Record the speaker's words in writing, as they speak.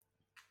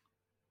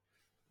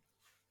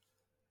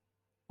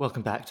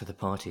Welcome back to the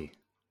party.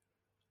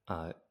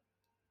 Uh,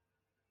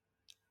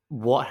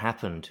 what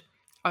happened?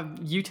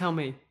 You tell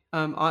me.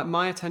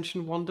 My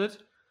attention wandered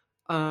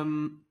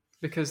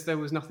because there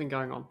was nothing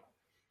going on.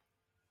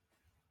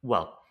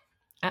 Well,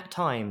 at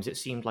times it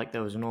seemed like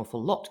there was an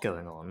awful lot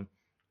going on,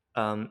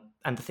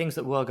 and the things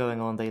that were going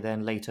on, they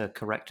then later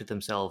corrected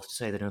themselves to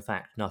say that in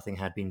fact nothing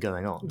had been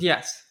going on.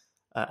 Yes.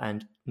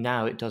 And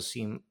now it does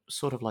seem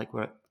sort of like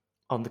we're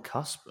on the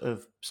cusp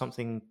of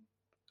something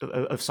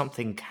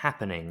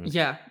happening,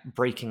 Yeah.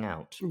 breaking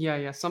out. Yeah.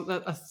 Yeah.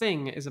 A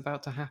thing is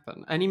about to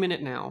happen. Any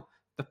minute now,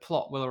 the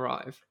plot will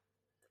arrive.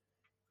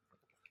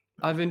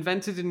 I've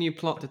invented a new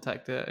plot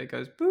detector. It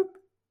goes boop,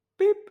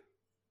 beep,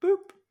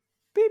 boop,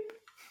 beep.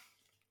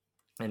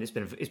 And it's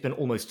been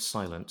almost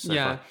silent so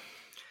Yeah. far.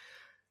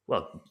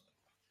 Well,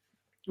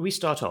 we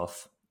start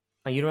off.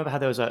 You remember how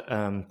there was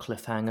a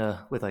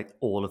cliffhanger with like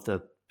all of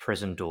the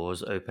prison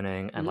doors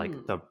opening and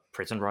like the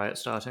prison riot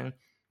starting?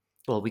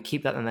 Well, we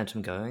keep that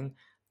momentum going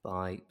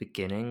by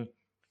beginning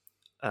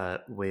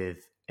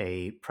with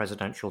a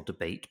presidential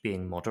debate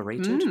being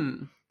moderated.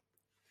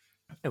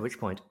 At which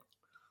point,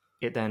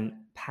 it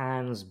then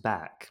pans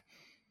back,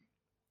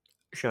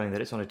 showing that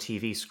it's on a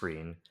TV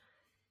screen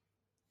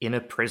in a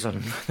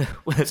prison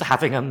that's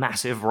having a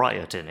massive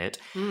riot in it,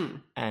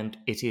 and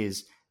it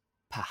is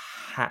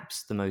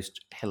perhaps the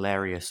most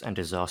hilarious and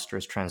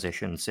disastrous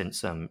transition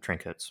since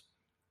Trinkets.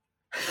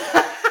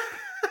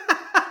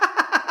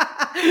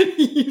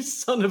 You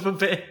son of a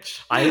bitch.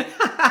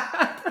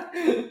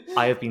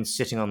 I have been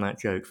sitting on that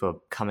joke for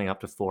coming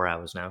up to 4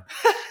 hours now.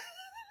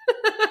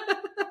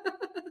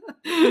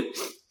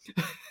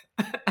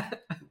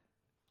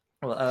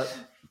 Well,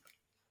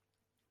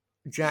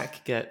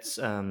 Jack gets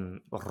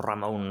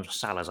Ramon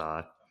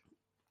Salazar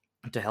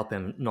to help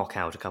him knock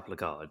out a couple of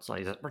guards. Like,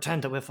 he says,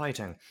 pretend that we're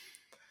fighting.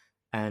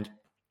 And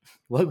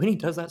when he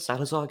does that,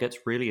 Salazar gets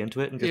really into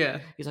it. And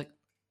he's like,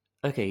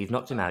 okay, you've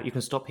knocked him out. You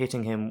can stop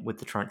hitting him with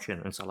the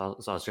truncheon. And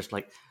Salazar's just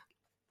like,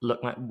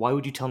 look, man, why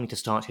would you tell me to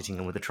start hitting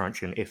him with the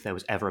truncheon if there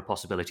was ever a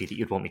possibility that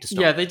you'd want me to stop?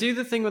 Yeah, they do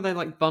the thing where they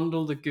like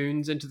bundle the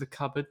goons into the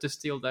cupboard to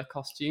steal their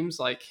costumes,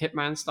 like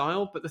Hitman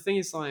style. But the thing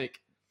is, like,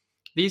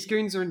 these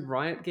goons are in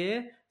riot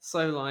gear,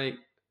 so like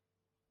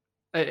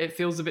it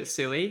feels a bit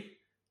silly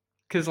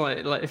because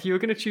like if you were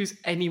going to choose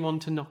anyone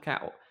to knock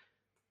out,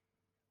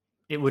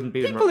 it wouldn't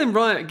be people in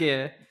riot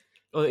gear.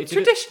 Well, it's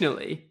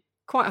traditionally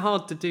quite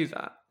hard to do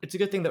that. It's a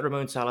good thing that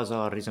Ramon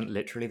Salazar isn't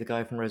literally the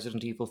guy from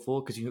Resident Evil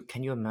 4, because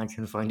can you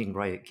imagine finding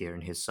riot gear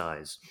in his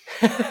size?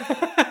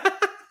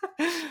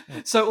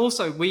 So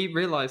also, we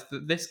realised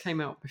that this came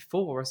out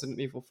before Resident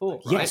Evil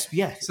 4, right?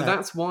 Yes. So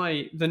that's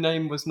why the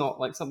name was not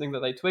like something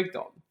that they twigged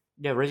on.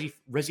 Yeah,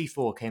 Resi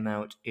 4 came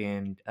out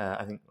in,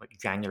 I think, like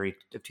January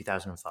of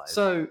 2005.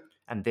 So,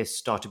 and this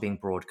started being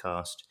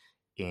broadcast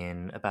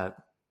in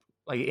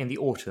in the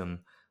autumn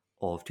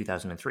of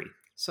 2003.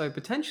 So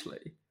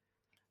potentially,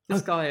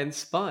 this guy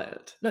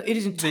inspired. No, it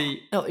isn't.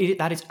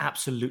 That is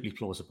absolutely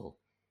plausible.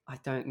 I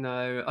don't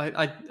know.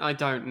 I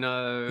don't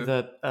know.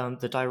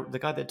 The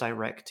guy that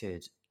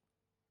directed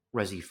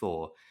Resi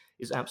 4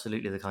 is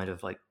absolutely the kind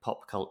of like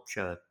pop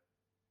culture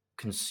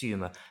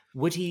consumer.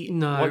 Would he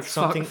watch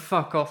something?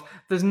 Fuck off.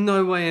 There's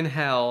no way in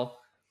hell.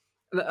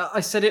 I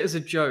said it as a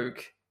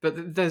joke,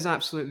 but there's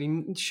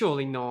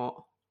surely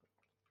not.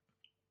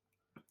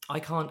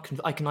 I can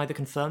neither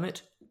confirm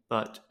it,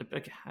 but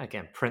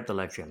again, print the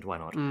legend. Why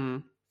not?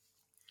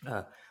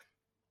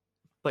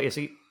 But you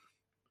see,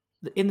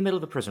 in the middle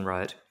of the prison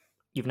riot,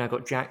 you've now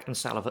got Jack and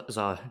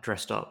Salazar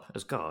dressed up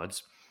as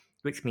guards,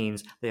 which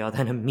means they are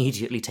then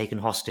immediately taken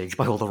hostage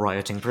by all the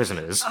rioting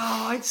prisoners.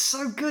 Oh, it's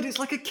so good. It's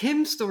like a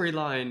Kim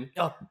storyline.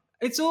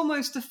 It's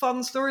almost a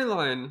fun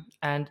storyline.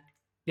 And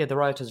yeah, the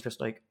rioters are just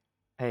like,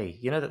 hey,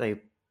 you know that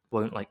they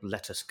won't like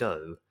let us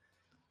go.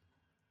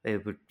 They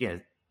would,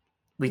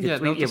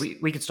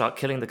 we could start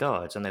killing the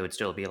guards, and they would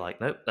still be like,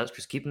 nope, let's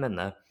just keep them in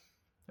there.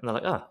 And they're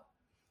like, oh,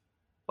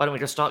 why don't we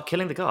just start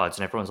killing the guards?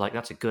 And everyone's like,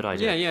 that's a good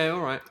idea. Yeah,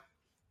 all right.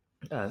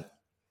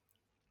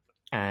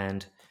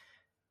 And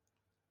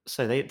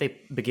so they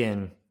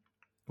begin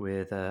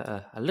with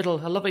a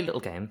lovely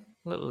little game,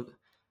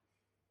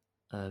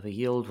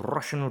 the old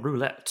Russian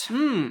roulette.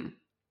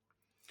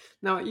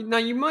 Now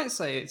you might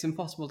say it's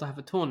impossible to have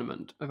a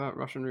tournament about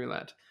Russian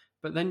roulette,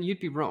 but then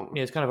you'd be wrong.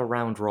 Yeah, it's kind of a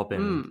round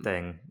robin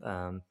thing.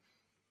 A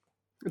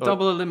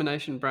double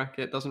elimination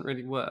bracket doesn't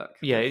really work.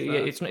 Yeah,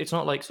 it's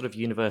not like sort of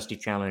University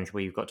Challenge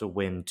where you've got to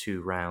win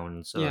 2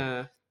 rounds.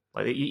 Yeah,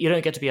 like you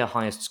don't get to be a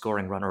highest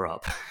scoring runner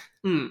up.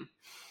 We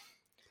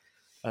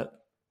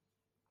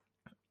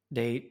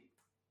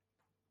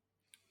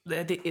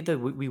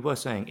were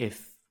saying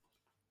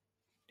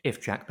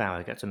if Jack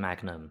Bauer gets a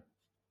Magnum,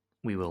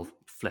 we will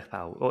flip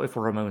our, or if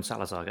Ramon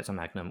Salazar gets a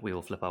Magnum, we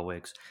will flip our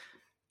wigs.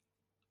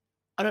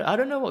 I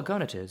don't know what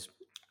gun it is,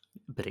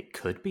 but it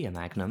could be a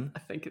Magnum. I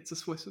think it's a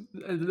Smith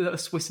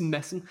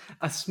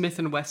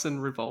and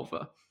Wesson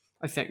revolver.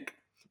 I think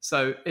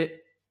so.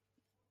 It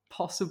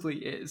possibly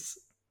is.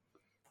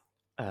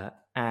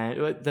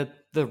 And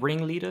the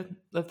ringleader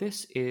of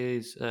this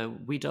is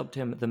we dubbed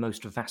him the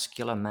most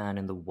vascular man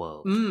in the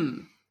world.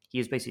 he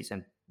is basically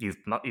saying, you've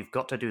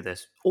got to do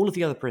this. All of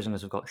the other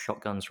prisoners have got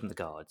shotguns from the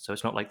guards, so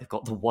it's not like they've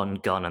got the one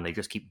gun and they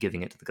just keep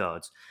giving it to the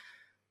guards.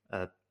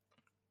 But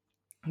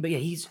yeah,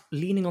 he's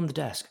leaning on the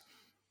desk.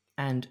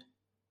 And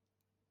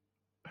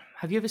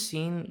have you ever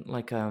seen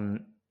like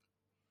a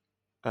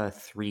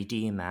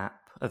 3D map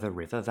of a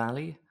river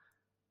valley?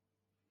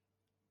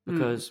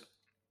 Because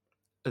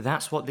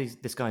that's what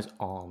this guy's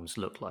arms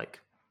look like.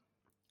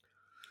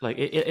 Like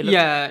it looks,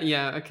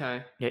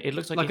 okay. Yeah, it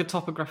looks like a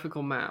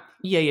topographical map.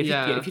 Yeah,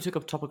 if you took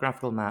a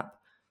topographical map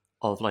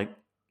of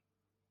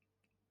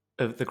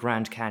of the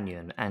Grand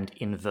Canyon and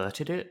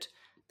inverted it,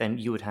 then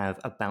you would have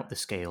about the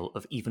scale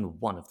of even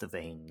one of the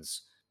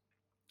veins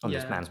on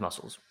this man's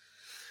muscles.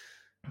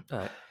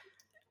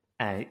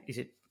 Is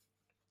it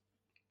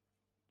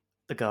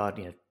the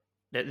guard?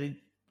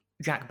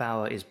 Jack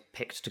Bauer is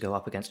picked to go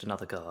up against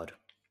another guard,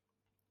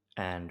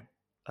 and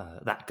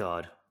that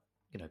guard,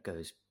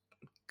 goes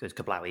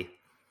kablowy.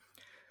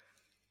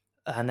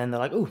 And then they're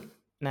like, "Oh,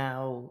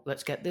 now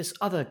let's get this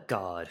other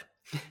guard,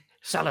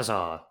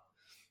 Salazar."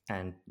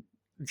 And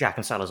Jack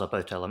and Salazar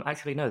both tell them,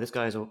 "Actually, no, this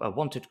guy is a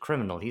wanted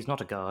criminal. He's not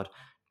a guard."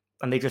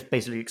 And they just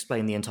basically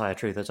explain the entire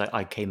truth. It's like,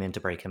 I came in to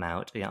break him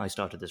out. Yeah, I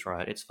started this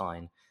riot. It's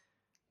fine.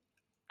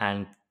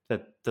 And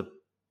the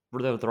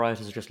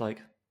rioters are just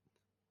like,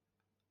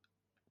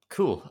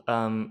 "Cool.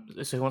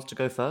 So who wants to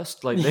go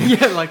first?" Like,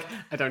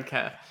 I don't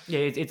care. Yeah,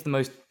 it's the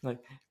most like.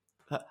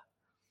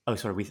 Oh,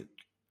 sorry.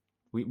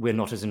 We're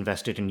not as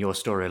invested in your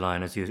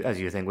storyline as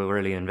you think. We're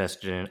really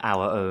invested in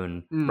our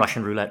own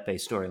Russian roulette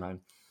based storyline.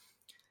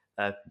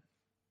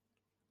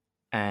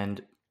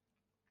 And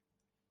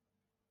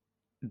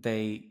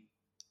they,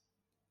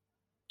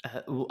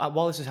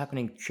 while this is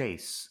happening,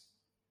 Chase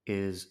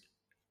is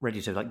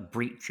ready to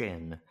breach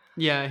in.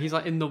 Yeah, he's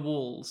in the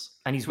walls,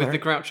 and he's with the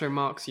Groucho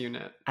Marx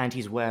unit, and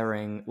he's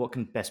wearing what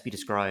can best be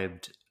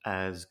described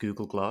as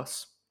Google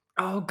Glass.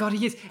 Oh god,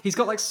 he is. He's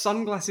got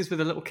sunglasses with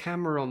a little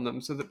camera on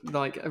them, so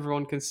that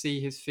everyone can see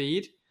his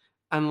feed,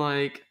 and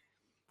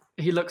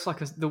he looks like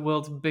the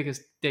world's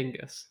biggest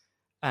dingus.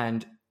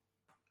 And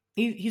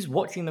he's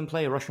watching them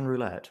play Russian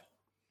roulette,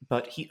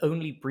 but he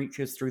only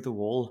breaches through the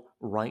wall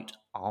right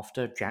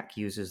after Jack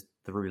uses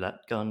the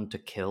roulette gun to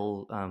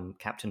kill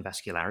Captain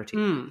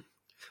Vascularity.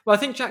 Well, I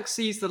think Jack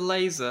sees the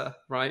laser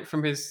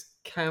from his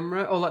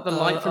camera, or the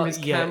light from his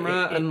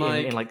camera, in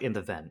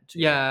the vent.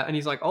 Yeah, and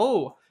he's like,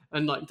 "Oh."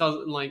 And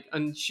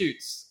and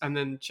shoots, and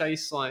then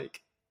Chase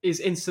is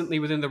instantly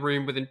within the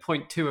room within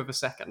 0.2 of a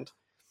second.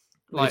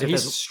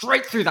 He's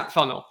straight through that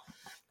funnel.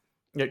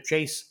 Yeah,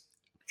 Chase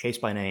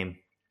by name,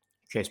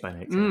 Chase by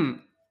nature.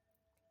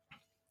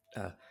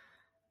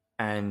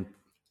 And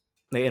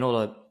in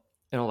all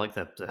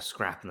the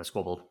scrap and the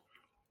squabble,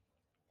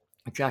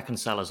 Jack and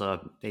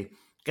Salazar, they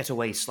get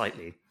away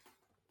slightly,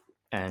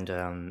 and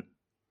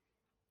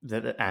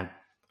but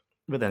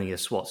then the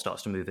SWAT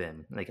starts to move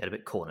in, and they get a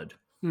bit cornered.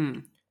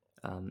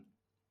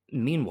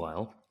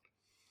 Meanwhile,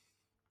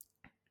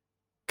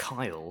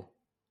 Kyle,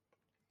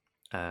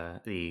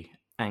 the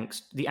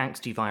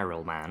angsty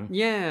viral man,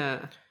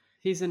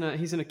 he's in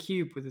a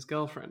cube with his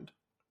girlfriend.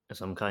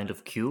 Some kind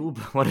of cube?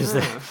 What is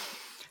that?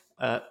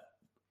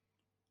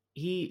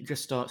 He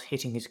just starts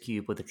hitting his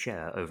cube with a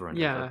chair over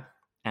and over,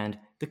 and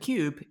the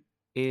cube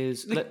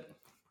is it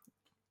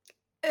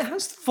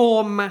has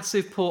 4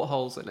 massive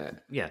portholes in it.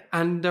 Yeah,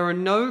 and there are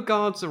no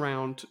guards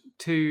around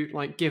to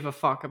give a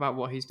fuck about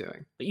what he's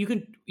doing. But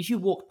if you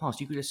walk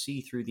past, you could just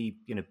see through the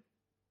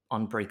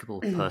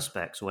unbreakable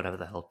perspex or whatever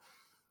the hell,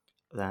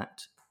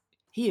 that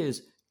he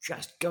is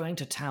just going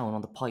to town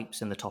on the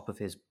pipes in the top of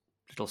his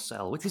little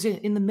cell, which is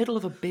in the middle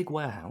of a big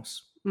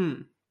warehouse.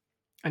 And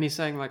he's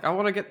saying I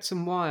want to get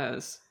some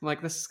wires.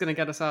 This is going to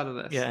get us out of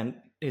this. Yeah,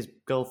 and his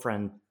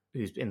girlfriend,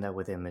 who's in there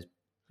with him, is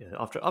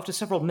after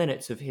several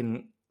minutes of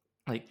him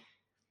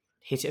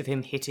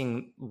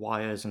hitting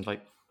wires and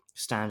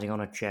standing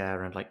on a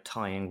chair and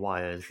tying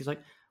wires. She's like,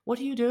 "What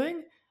are you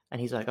doing?" And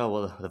he's like, "Oh,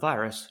 well, the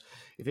virus.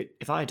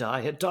 If I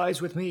die, it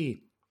dies with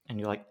me." And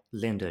you're like,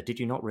 "Linda, did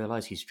you not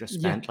realize he's just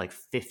spent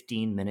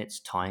 15 minutes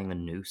tying a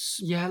noose?"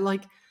 Yeah,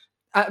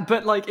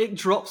 but it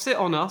drops it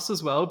on us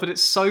as well. But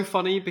it's so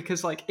funny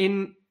because for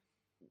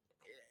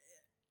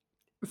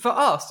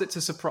us, it's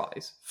a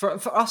surprise.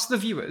 For us, the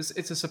viewers,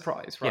 it's a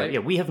surprise, right? Yeah,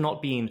 we have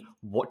not been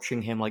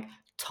watching him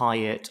tie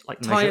it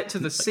to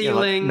the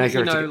ceiling,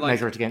 measure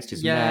it against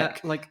his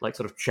neck,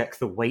 sort of check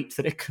the weight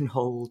that it can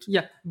hold.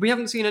 Yeah, we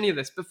haven't seen any of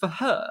this, but for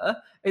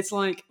her, it's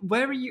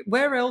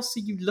where else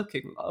are you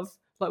looking, love?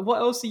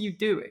 What else are you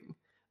doing?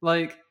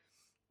 So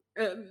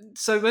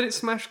when it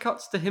smash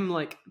cuts to him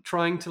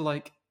trying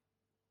to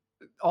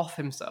off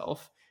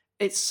himself,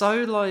 it's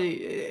so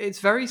it's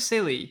very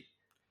silly.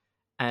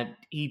 And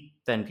he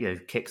then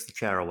kicks the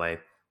chair away,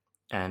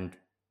 and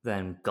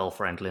then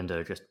girlfriend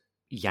Linda just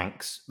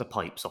yanks the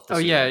pipes off the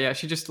ceiling. Yeah,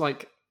 she just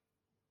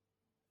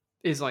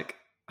is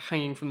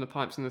hanging from the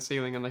pipes in the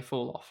ceiling, and they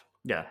fall off.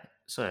 Yeah,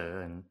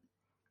 so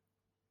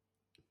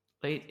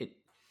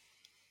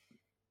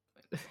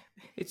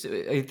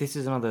this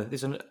is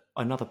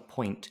another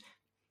point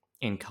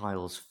in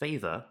Kyle's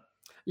favor.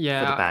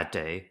 Yeah, for the bad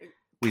day,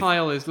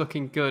 Kyle is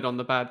looking good on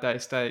the bad day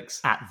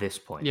stakes. At this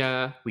point,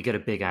 Yeah. we get a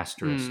big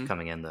asterisk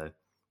coming in, though.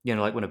 You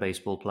know, like when a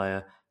baseball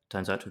player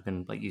turns out to have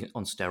been like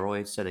on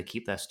steroids, so they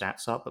keep their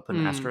stats up but put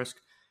an asterisk.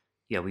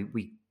 Yeah,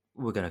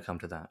 we're going to come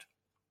to that.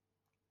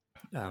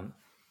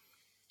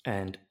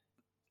 And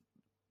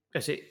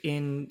as it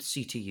in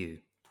CTU,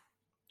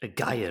 a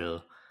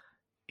Gael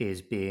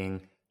is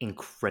being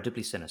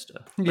incredibly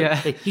sinister. Yeah.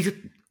 He's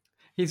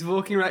He's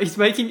walking around. He's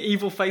making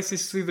evil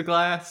faces through the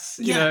glass.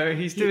 You know,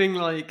 he's doing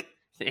like.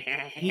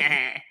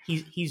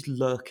 he's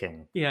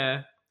lurking.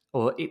 Yeah.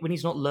 Or when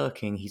he's not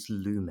lurking, he's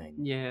looming.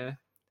 Yeah.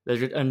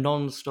 There's a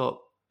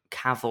non-stop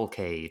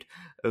cavalcade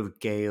of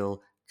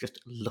Gale just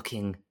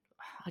looking.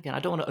 Again, I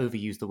don't want to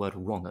overuse the word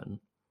wrong'un,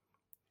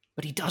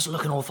 but he does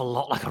look an awful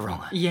lot like a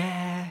wrong'un.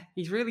 Yeah,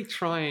 he's really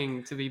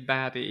trying to be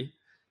baddie.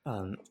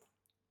 And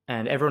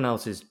everyone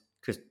else is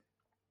just.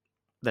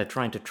 They're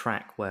trying to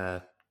track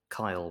where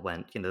Kyle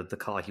went, you know, the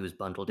car he was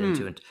bundled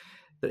into,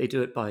 but they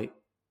do it by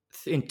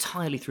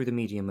entirely through the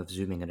medium of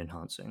zooming and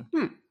enhancing.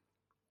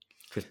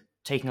 Just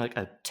taking like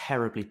a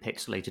terribly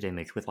pixelated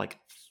image with like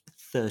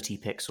 30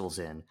 pixels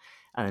in,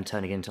 and then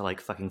turning it into like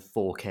fucking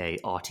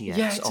 4K RTX.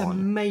 Yeah, it's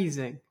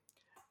amazing.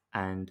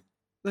 And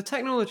the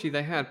technology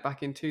they had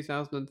back in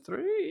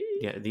 2003.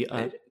 Yeah, the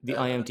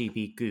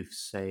IMDb goofs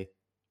say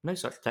no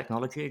such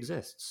technology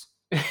exists.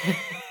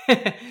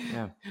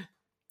 Yeah.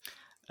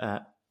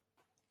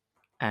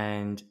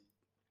 And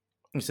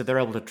so they're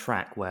able to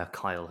track where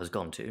Kyle has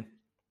gone to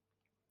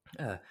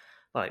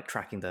by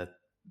tracking the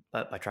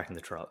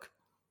truck.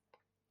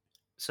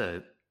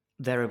 So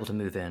they're able to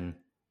move in,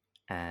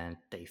 and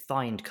they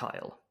find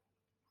Kyle.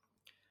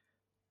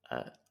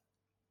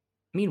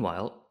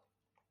 Meanwhile,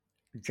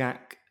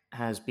 Jack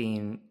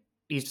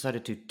he's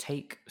decided to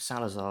take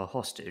Salazar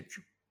hostage.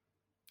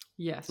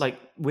 Yes. Like,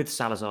 with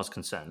Salazar's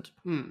consent.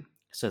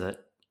 So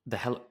that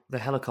the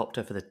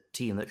helicopter for the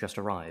team that just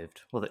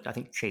arrived, well, that I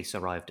think Chase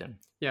arrived in.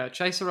 Yeah,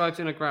 Chase arrived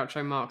in a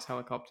Groucho Marx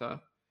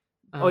helicopter.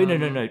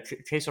 No.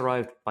 Chase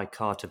arrived by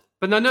car to...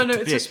 But no,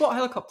 it's a SWAT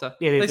helicopter.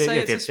 They say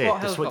it's a SWAT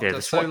helicopter.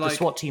 The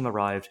SWAT team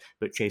arrived,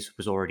 but Chase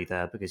was already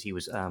there because he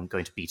was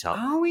going to beat up.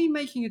 Are we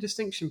making a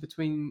distinction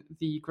between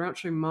the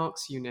Groucho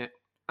Marx unit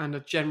and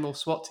a general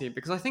SWAT team?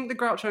 Because I think the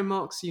Groucho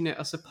Marx unit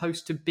are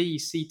supposed to be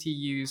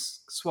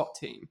CTU's SWAT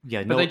team.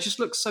 Yeah, but they just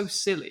look so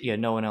silly. Yeah,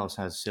 no one else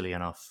has silly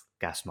enough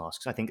gas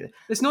masks. I think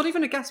it's not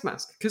even a gas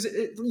mask, because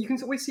you can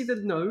always see the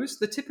nose.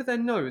 The tip of their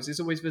nose is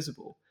always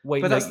visible.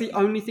 That's the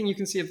only thing you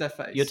can see of their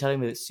face. You're telling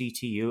me that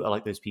CTU are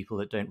like those people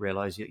that don't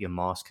realize that your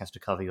mask has to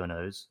cover your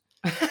nose?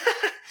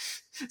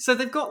 So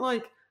they've got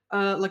like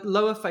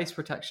lower face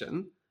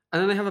protection,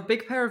 and then they have a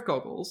big pair of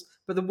goggles,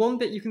 but the one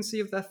bit you can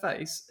see of their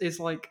face is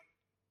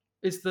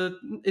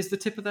the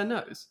tip of their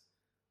nose.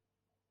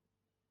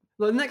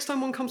 The next time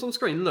one comes on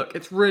screen, look,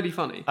 it's really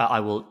funny. I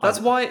will. That's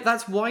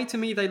why to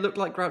me they look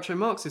like Groucho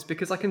Marx's,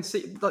 because I can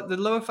see like the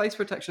lower face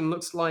protection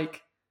looks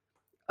like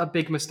a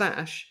big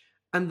mustache,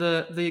 and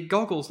the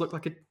goggles look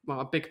like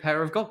a big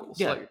pair of goggles.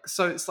 Yeah.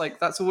 So it's like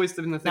that's always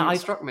been the thing that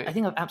struck me. I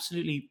think I've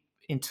absolutely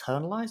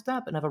internalized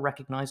that, but never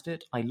recognized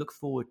it. I look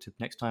forward to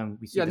next time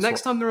we see. Yeah,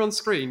 next time they're on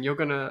screen, you're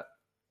gonna.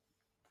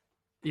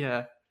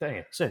 Yeah.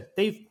 Anyway, so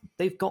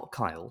they've got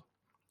Kyle,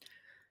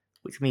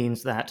 which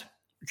means that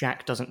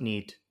Jack doesn't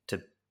need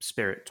to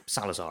spirit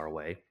Salazar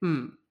away.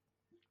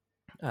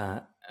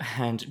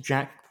 And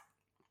Jack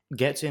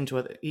gets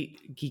into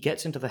he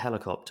gets into the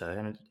helicopter,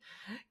 and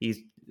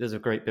there's a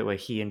great bit where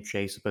he and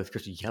Chase are both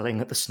just yelling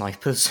at the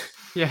snipers.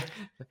 Yeah,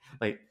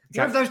 like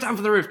drive those down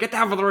for the roof. Get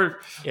down for the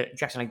roof. Yeah,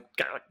 Jack's like,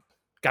 get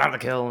out of the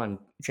kill, and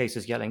Chase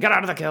is yelling, get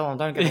out of the kill, and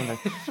don't get in there.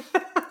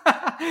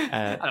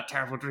 I had a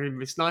terrible dream.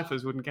 The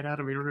snipers wouldn't get out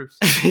of my roof.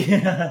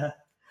 Yeah,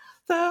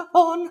 they're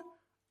on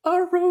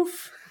a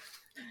roof.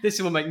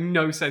 This will make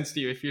no sense to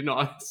you if you're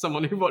not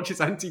someone who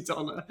watches Auntie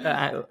Donna.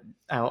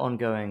 Our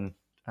ongoing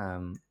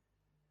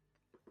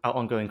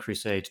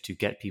crusade to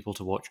get people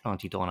to watch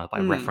Auntie Donna by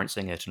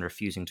referencing it and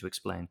refusing to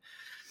explain.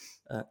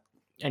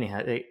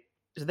 Anyhow,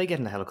 they get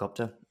in the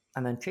helicopter,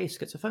 and then Chase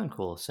gets a phone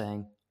call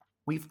saying,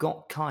 "We've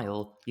got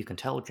Kyle. You can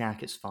tell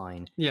Jack it's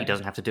fine. Yeah. He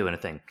doesn't have to do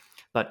anything."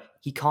 But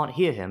he can't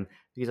hear him.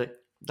 He's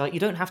like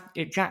you don't have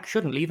to, Jack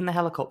shouldn't leave in the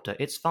helicopter.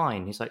 It's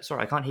fine. He's like,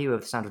 "Sorry, I can't hear you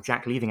with the sound of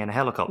Jack leaving in a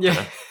helicopter."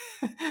 Yeah.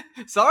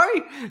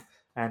 Sorry.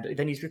 And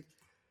then he's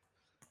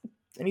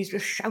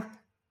just shout.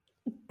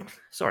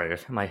 Sorry,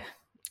 my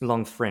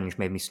long fringe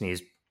made me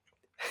sneeze.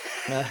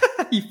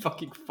 You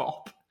fucking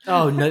fop.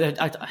 Oh no!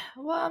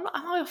 Am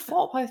I a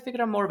fop? I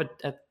figured I'm more of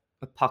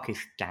a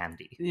puckish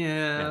dandy.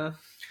 Yeah.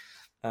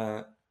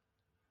 And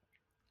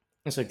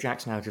so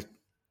Jack's now just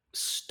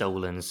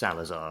stolen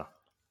Salazar,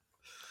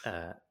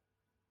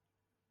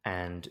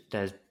 and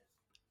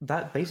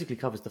that basically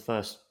covers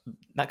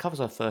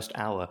our first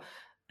hour.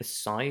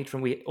 Aside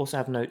from, we also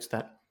have notes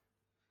that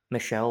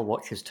Michelle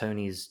watches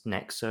Tony's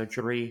neck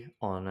surgery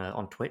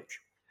on Twitch.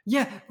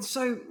 Yeah,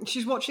 so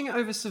she's watching it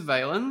over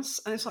surveillance,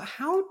 and it's like,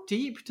 how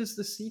deep does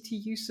the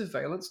CTU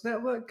surveillance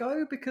network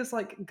go? Because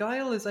like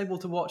Gail is able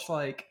to watch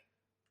like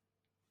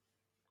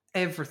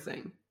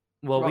everything.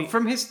 Well,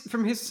 from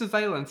his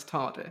surveillance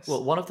TARDIS.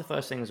 Well, one of the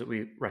first things that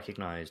we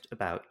recognised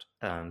about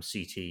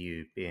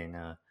CTU being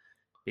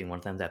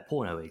one of their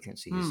porno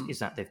agencies is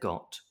that they've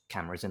got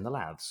cameras in the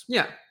labs.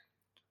 Yeah.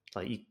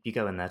 Like you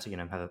go in there to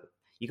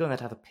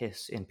have a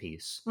piss in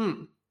peace.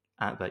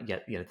 But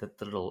yet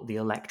the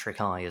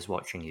electric eye is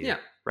watching you,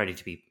 ready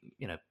to be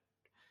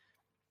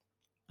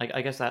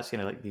I guess that's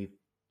like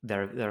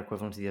their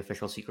equivalent to the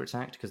Official Secrets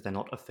Act, because they're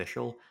not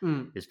official.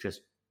 It's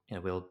just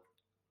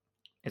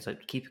it's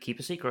like keep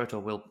a secret, or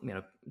we'll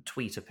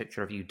tweet a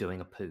picture of you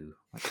doing a poo.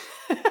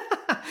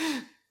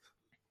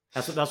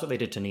 That's what they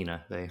did to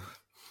Nina. They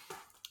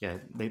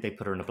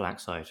put her in a black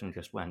site and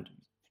just went,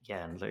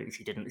 and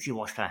she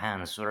washed her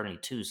hands for only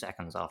 2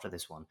 seconds after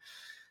this one.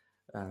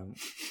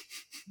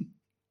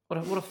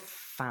 What a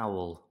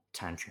foul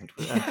tangent.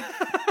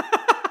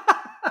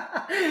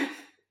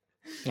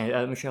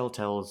 Michelle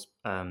tells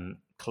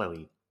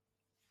Chloe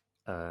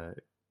who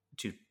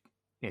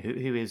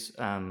is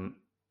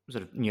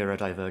sort of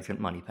neurodivergent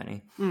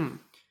Moneypenny.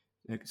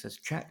 It says,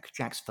 check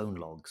Jack's phone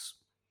logs.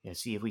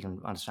 See if we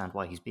can understand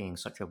why he's being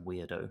such a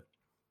weirdo.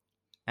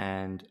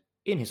 And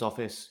in his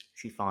office,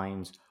 she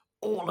finds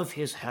all of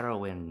his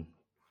heroin.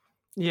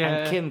 Yeah.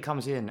 And Kim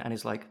comes in and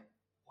is like,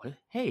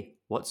 hey,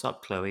 what's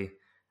up, Chloe?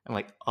 And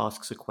like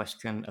asks a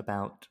question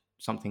about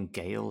something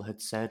Gail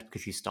had said,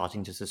 because she's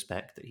starting to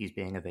suspect that he's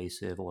being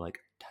evasive or like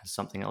has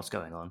something else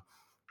going on.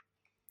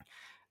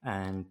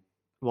 And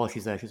while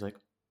she's there, she's like,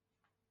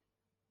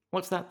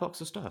 what's that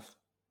box of stuff?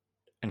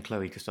 And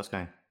Chloe just starts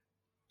going,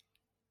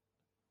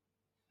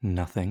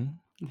 nothing.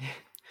 She's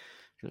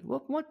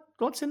like,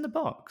 what's in the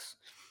box?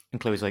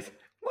 And Chloe's like,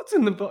 what's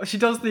in the box? She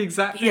does the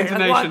exact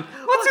intonation.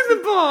 What's in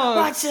the box?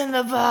 What's in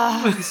the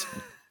box?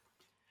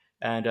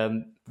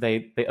 And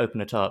they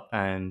open it up,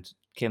 and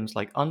Kim's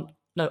like,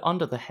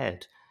 under the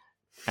head.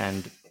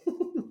 And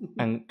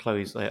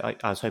Chloe's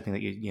like, I was hoping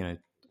that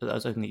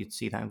you'd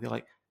see that and be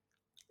like,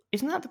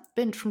 isn't that the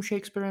bint from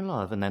Shakespeare in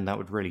Love? And then that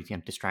would really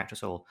distract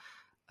us all.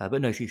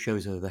 But no, she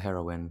shows her the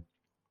heroin.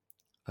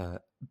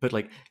 But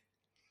like,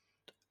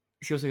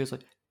 she also goes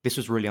like, this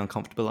was really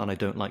uncomfortable, and I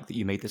don't like that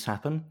you made this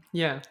happen.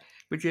 Yeah.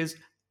 Which is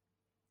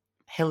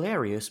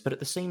hilarious, but at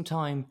the same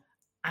time,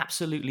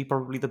 absolutely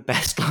probably the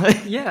best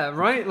line. Yeah,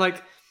 right?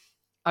 Like,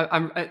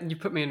 you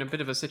put me in a bit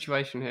of a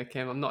situation here,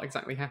 Kim. I'm not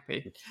exactly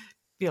happy.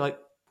 Yeah, like,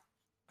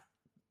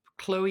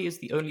 Chloe is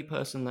the only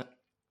person that,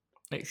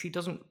 like, she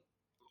doesn't,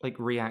 like,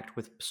 react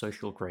with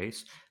social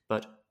grace,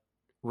 but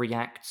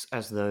reacts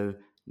as though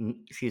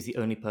she is the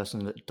only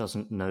person that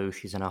doesn't know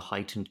she's in a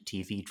heightened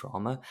TV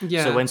drama.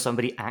 Yeah. So when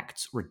somebody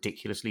acts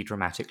ridiculously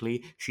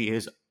dramatically, she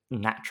is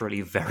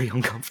naturally very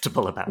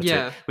uncomfortable about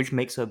it, which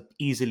makes her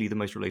easily the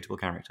most relatable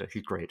character.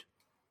 She's great.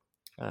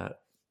 And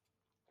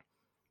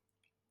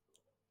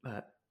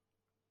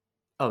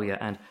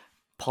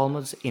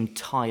Palmer's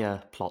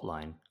entire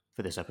plotline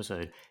for this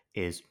episode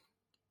is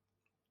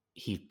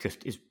he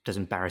just does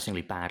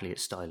embarrassingly badly at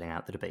styling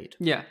out the debate.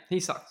 Yeah, he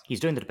sucks. He's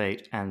doing the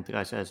debate, and the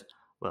guy says,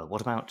 well,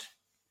 what about,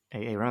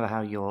 hey, remember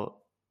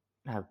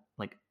how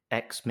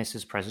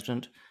ex-Mrs.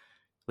 President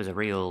was a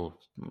real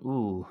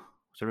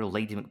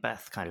Lady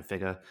Macbeth kind of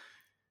figure?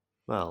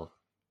 Well,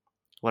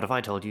 what if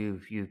I told you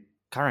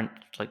current,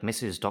 like,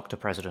 Mrs. Dr.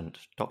 President,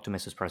 Dr.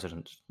 Mrs.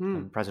 President,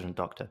 President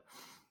Doctor?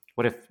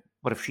 What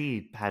if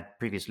she had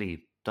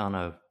previously done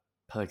a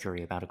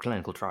perjury about a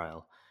clinical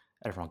trial?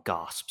 Everyone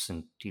gasps,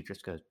 and he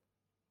just goes,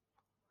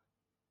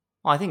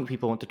 I think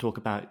people want to talk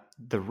about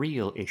the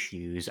real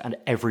issues, and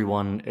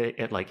everyone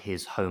at like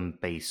his home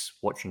base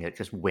watching it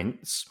just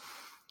wince.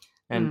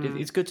 And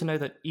it's good to know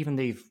that even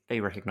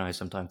they recognize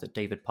sometimes that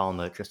David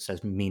Palmer just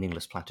says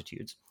meaningless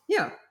platitudes.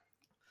 Yeah.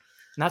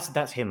 And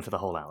that's him for the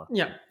whole hour.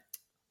 Yeah.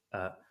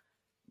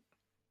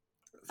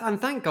 And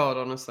thank God,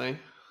 honestly.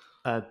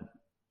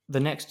 The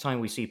next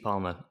time we see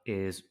Palmer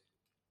is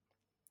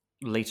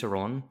later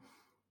on,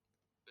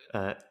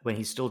 when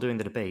he's still doing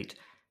the debate.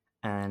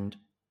 And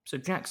so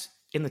Jack's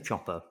in the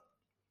chopper,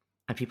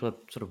 and people are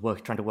sort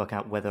of trying to work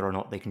out whether or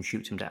not they can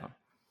shoot him down.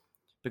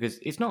 Because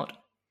it's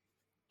not,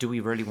 do we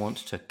really want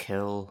to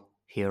kill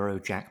hero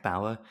Jack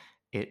Bauer?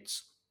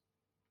 It's,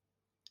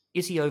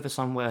 is he over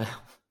somewhere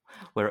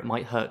where it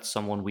might hurt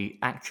someone we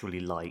actually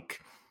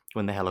like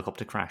when the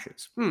helicopter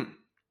crashes?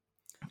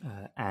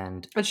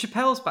 And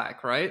Chappelle's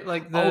back, right?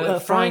 Like the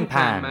frying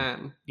pan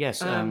man.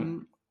 Yes,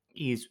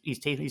 he's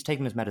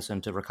taken his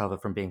medicine to recover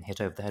from being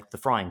hit over the head with the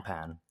frying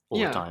pan all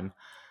the time.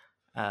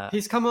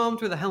 He's come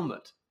armed with a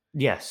helmet.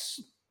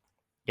 Yes.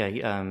 Yeah.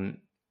 It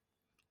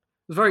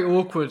was very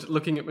awkward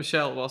looking at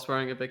Michelle whilst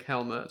wearing a big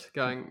helmet,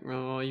 going,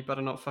 "Oh, you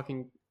better not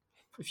fucking."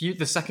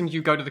 The second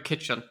you go to the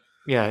kitchen.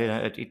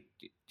 Yeah.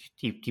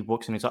 He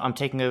walks in and he's like, "I'm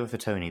taking over for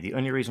Tony. The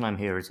only reason I'm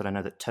here is that I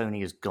know that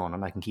Tony is gone,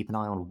 and I can keep an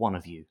eye on one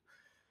of you.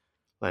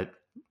 But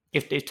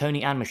if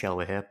Tony and Michelle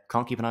were here,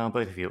 can't keep an eye on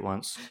both of you at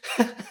once."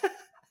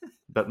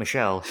 But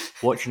Michelle,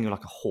 watching you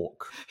like a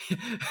hawk.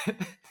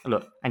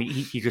 Look, and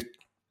he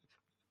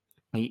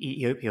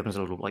opens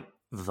a little like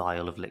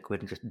vial of liquid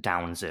and just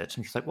downs it,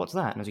 and she's like, "What's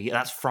that?" And I was like,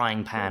 "That's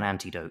frying pan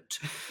antidote."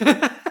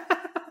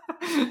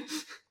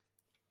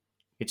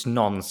 it's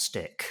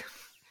non-stick.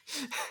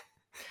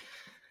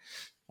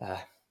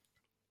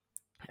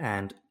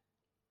 And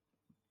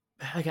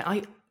again,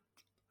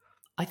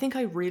 I think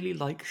I really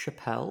like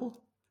Chappelle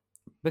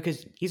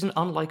because he's an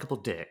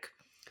unlikable dick,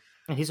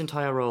 and his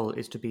entire role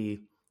is to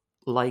be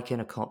like in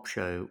a cop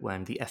show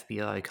when the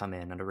FBI come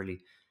in and are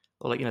really,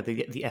 or like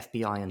the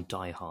FBI and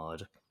Die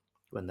Hard,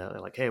 when they're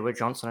like, hey, we're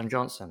Johnson and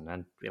Johnson,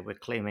 and we're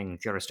claiming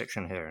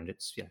jurisdiction here, and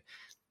it's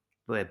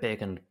we're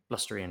big and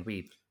blustery, and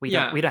we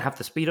don't have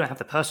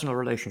the personal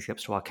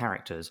relationships to our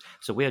characters,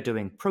 so we're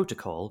doing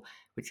protocol,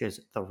 which is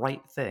the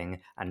right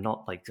thing, and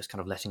not like just kind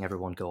of letting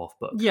everyone go off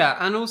book. Yeah,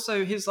 and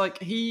also his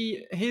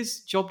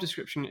job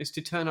description is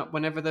to turn up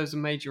whenever there's a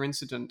major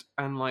incident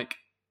and like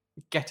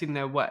get in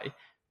their way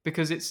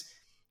because it's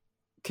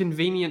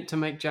convenient to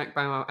make Jack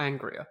Bauer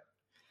angrier.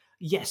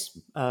 Yes,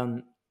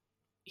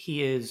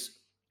 he is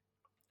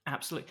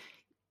absolutely.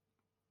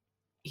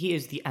 He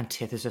is the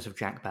antithesis of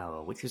Jack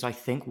Bauer, which is, I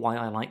think, why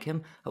I like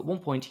him. At one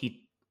point,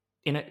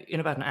 in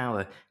about an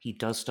hour, he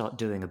does start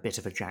doing a bit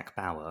of a Jack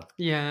Bauer.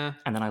 Yeah.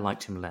 And then I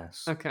liked him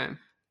less. Okay.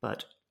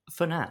 But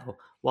for now,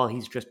 while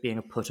he's just being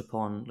a put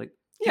upon, like,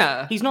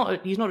 yeah, he's not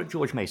at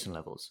George Mason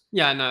levels.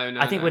 Yeah, no.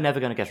 I think we're never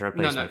going to get a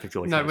replacement for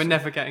George Mason. No, we're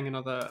never getting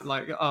another,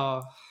 like,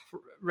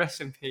 rest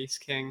in peace,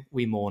 King.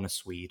 We mourn a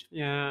Swede.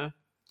 Yeah.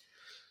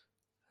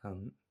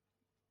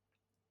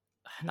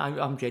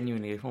 I'm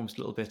genuinely almost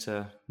a little bit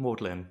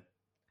maudlin.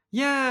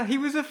 Yeah, he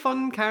was a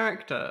fun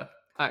character,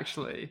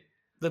 actually.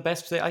 The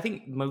best thing, I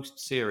think most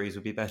series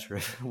would be better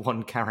if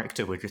one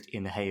character would just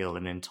inhale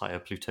an entire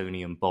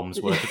plutonium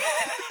bomb's worth.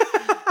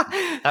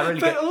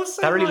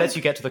 That really lets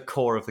you get to the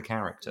core of the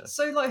character.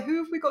 So, like, who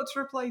have we got to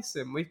replace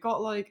him? We've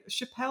got, like,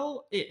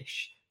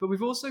 Chappelle-ish, but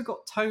we've also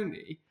got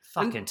Tony.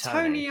 Fucking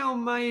Tony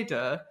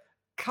Almeida,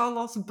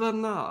 Carlos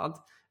Bernard.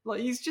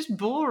 Like, he's just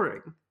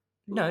boring.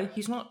 No,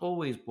 he's not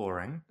always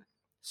boring.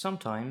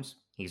 Sometimes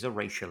he's a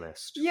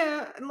racialist.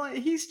 Yeah, and like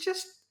he's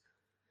just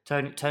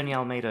Tony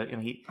Almeida.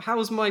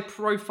 How's my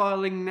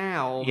profiling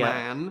now,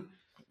 man?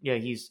 Yeah,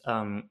 he's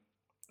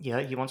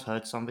he once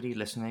heard somebody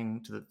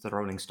listening to the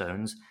Rolling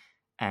Stones,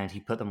 and he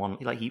put them on.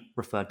 Like he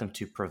referred them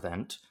to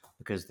Prevent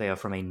because they are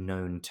from a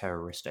known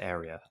terrorist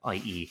area,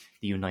 i.e.,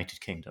 the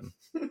United Kingdom.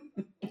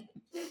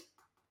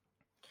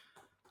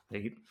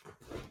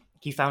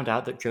 He found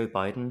out that Joe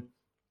Biden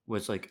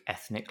was like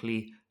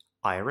ethnically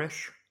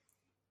Irish,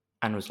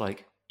 and was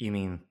like, "You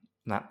mean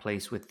that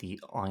place with the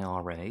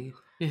IRA?"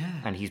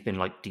 Yeah. And he's been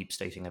like deep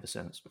stating ever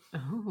since.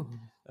 Oh.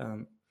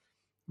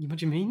 What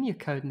do you mean your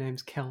code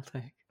name's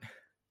Celtic?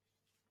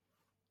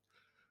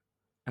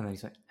 And then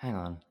he's like, "Hang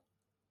on,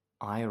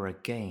 IRA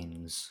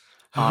gains,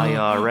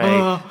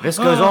 IRA. This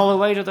goes all the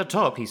way to the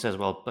top." He says,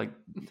 "Well, like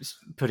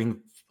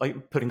putting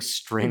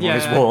string on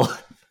his wall."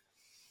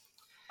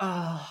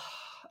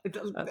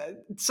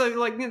 So,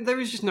 like, there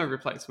is just no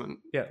replacement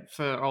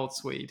for old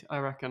Swede, I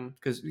reckon.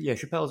 Because,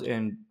 Chappelle's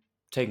in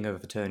taking over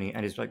for Tony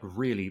and is, like,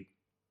 really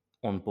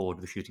on board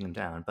with shooting him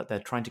down, but they're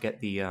trying to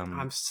get the...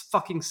 I'm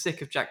fucking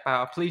sick of Jack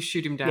Bauer. Please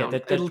shoot him down.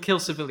 It'll kill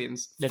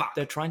civilians.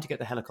 They're trying to get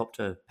the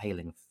helicopter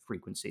hailing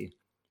frequency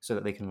so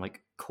that they can,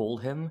 like, call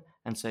him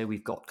and say,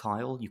 "We've got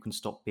Kyle, you can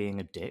stop being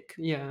a dick."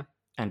 Yeah.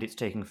 And it's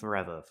taking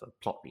forever for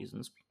plot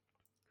reasons.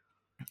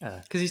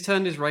 Because he's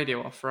turned his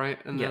radio off, right?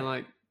 And they're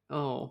like,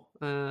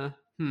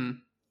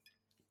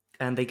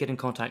 And they get in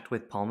contact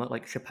with Palmer.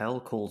 Like,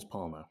 Chappelle calls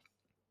Palmer.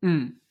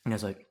 And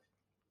he's like...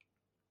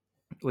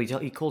 Well,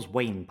 he calls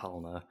Wayne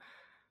Palmer.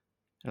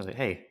 And I was like,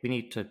 "Hey, we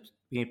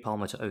need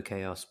Palmer to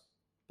okay us,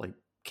 like,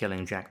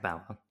 killing Jack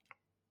Bauer."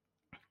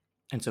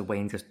 And so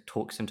Wayne just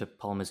talks into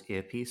Palmer's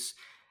earpiece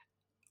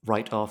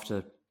right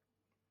after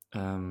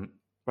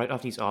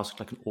he's asked,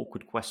 like, an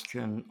awkward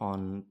question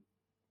on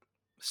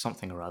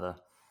something or other.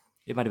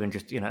 It might have been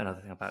just, another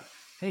thing about,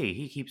 hey,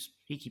 he keeps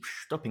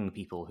stopping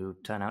people who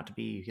turn out to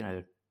be,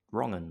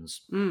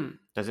 wrong-uns.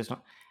 Does this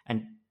not?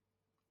 And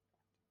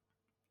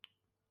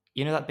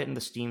that bit in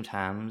the steamed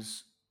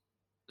hams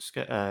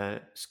skit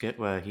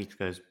where he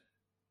goes,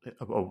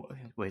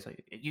 where he's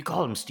like, "You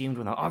call them steamed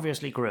when they're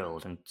obviously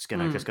grilled," and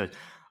Skinner just goes,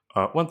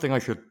 "One thing I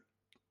should,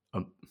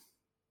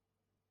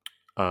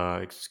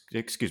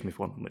 excuse me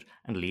for one moment,"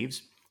 and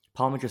leaves.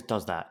 Palmer just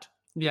does that.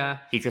 Yeah.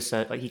 He just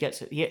said, like, he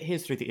gets it. He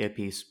hears through the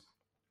earpiece,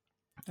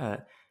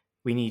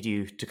 "We need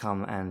you to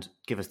come and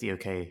give us the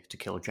okay to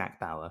kill Jack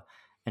Bauer."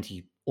 And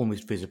he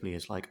almost visibly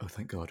is like, "Oh,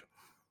 thank God."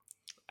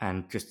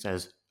 And just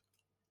says,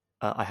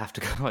 "I have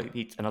to go." Like,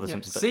 another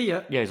sentence. See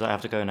ya. Yeah, he's like, "I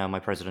have to go now. My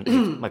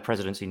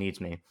presidency needs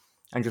me."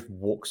 And just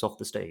walks off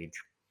the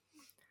stage.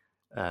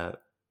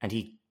 And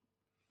he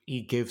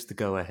gives the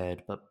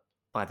go-ahead, but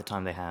by the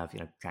time they have,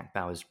 Jack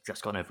Bauer's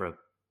just gone over a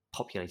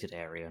populated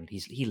area, and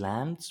he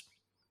lands.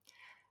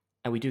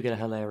 And we do get a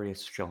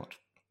hilarious shot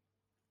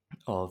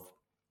of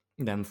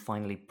them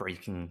finally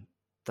breaking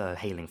the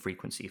hailing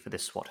frequency for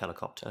this SWAT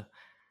helicopter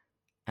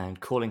and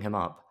calling him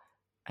up,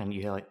 and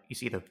you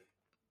see the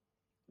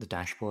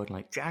dashboard,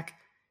 like, "Jack,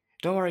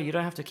 don't worry, you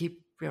don't have to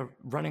keep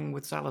running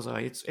with Salazar.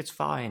 It's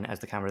fine." As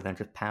the camera then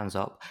just pans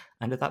up,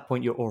 and at that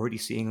point you're already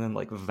seeing them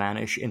like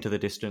vanish into the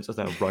distance as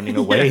they're running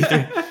away.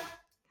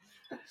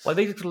 Like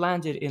they just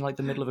landed in like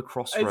the middle of a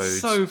crossroads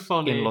It's so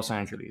funny. in Los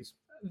Angeles.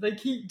 They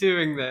keep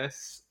doing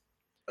this.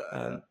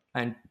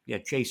 And yeah,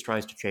 Chase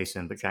tries to chase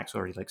him, but Jack's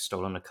already like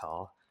stolen a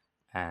car.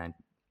 And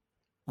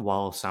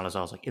while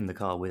Salazar's like in the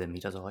car with him, he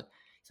does all like,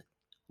 he's like,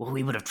 well,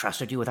 we would have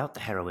trusted you without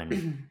the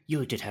heroin.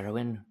 You did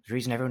heroin, the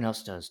reason everyone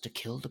else does, to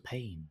kill the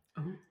pain.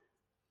 Oh.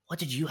 What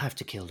did you have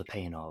to kill the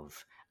pain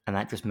of? And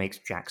that just makes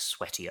Jack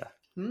sweatier.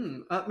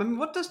 I mean,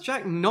 what does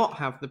Jack not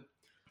have the...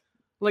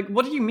 Like,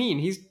 what do you mean?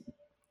 He's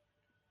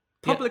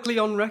publicly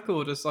on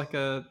record as like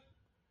a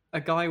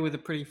guy with a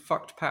pretty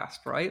fucked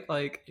past, right?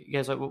 Like, Yeah,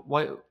 it's like,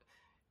 why...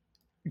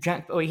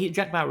 Jack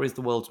Bauer is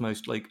the world's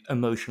most like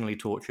emotionally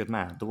tortured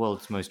man, the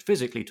world's most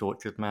physically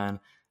tortured man.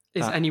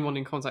 is anyone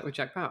in contact with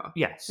Jack Bauer?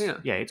 Yes,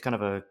 yeah, it's kind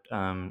of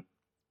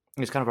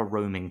a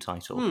roaming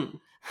title. Hmm.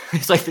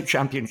 It's like the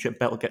championship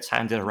belt gets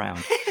handed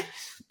around.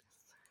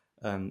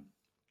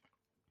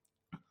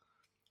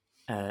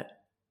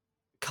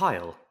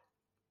 Kyle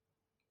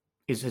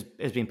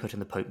has been put in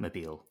the Pope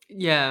Mobile.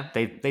 Yeah.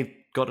 They've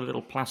got a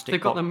little plastic.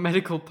 They've got the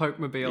medical Pope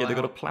Mobile. Yeah, they've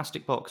got a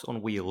plastic box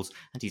on wheels,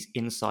 and he's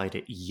inside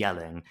it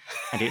yelling,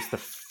 and it's the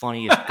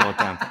funniest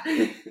goddamn.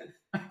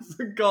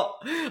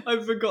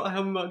 I forgot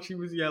how much he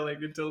was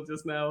yelling until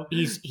just now.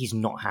 He's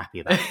not happy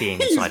about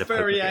being inside a Pope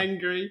very Mobile.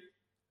 angry.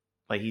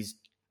 Like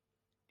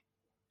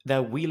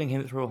they're wheeling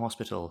him through a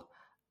hospital,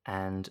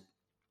 and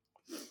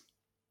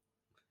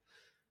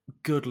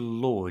good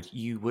lord,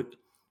 you would.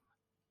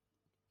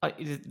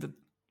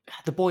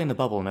 The boy in the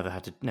bubble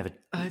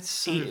It's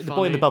so the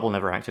boy in the funny. bubble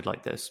never acted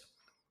like this.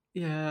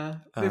 Yeah,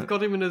 they've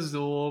got him in a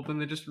Zorb, and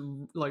they're just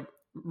like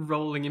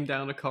rolling him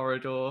down a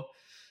corridor.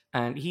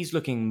 And he's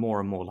looking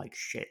more and more like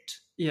shit.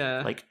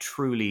 Yeah, Like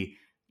truly,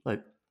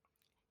 like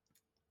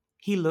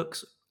he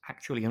looks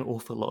actually an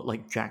awful lot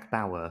like Jack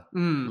Bauer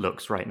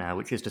looks right now,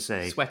 which is to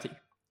say, sweaty.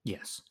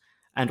 yes,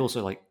 and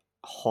also like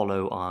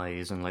hollow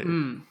eyes and like.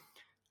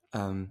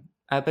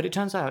 But it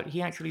turns out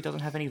he actually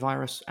doesn't have any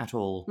virus at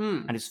all,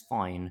 and is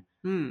fine.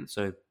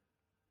 So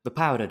the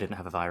powder didn't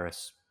have a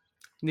virus.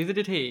 Neither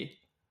did he.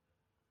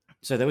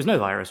 So there was no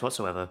virus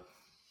whatsoever.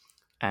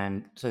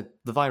 And so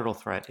the viral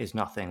threat is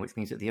nothing, which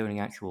means that the only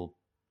actual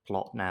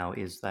plot now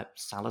is that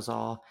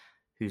Salazar,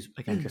 who's,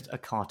 again, just a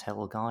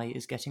cartel guy,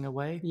 is getting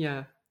away.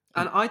 Yeah.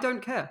 And I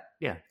don't care.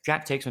 Yeah.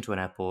 Jack takes him to an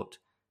airport,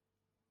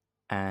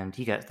 and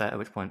he gets there, at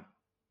which point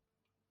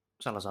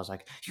Salazar's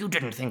like, you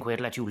didn't think we'd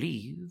let you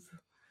leave?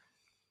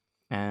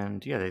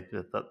 And yeah,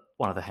 but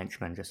one of the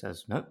henchmen just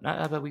says, no,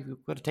 but we've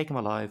got to take him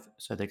alive.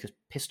 So they just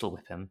pistol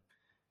whip him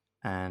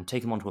and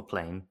take him onto a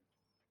plane.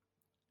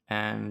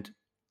 And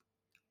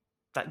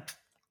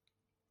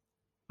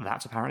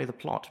that's apparently the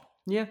plot.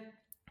 Yeah,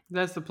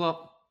 there's the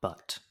plot.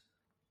 But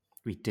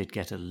we did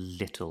get a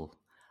little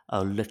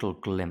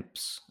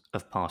glimpse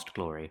of past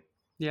glory.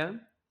 Yeah?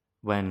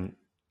 When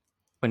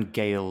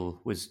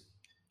Gale was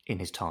in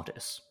his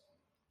TARDIS.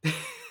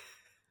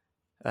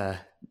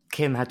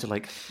 Kim had to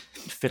like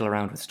fiddle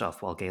around with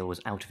stuff while Gale was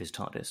out of his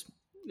TARDIS,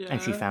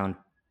 and she found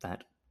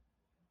that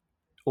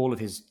all of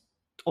his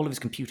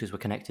computers were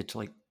connected to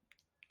like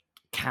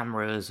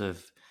cameras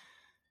of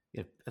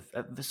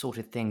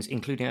assorted things,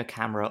 including a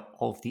camera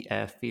of the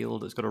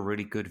airfield that's got a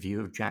really good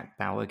view of Jack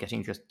Bauer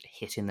getting just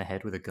hit in the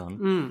head with a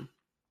gun.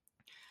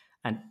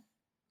 And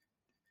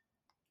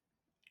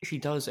she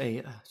does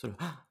a sort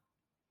of,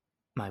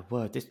 my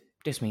word,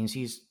 this means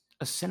he's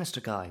a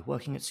sinister guy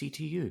working at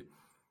CTU.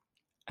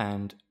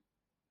 And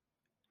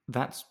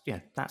that's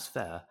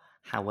fair.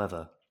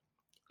 However,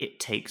 it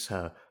takes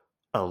her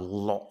a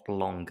lot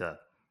longer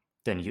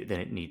than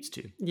it needs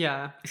to.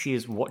 Yeah. She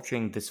is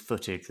watching this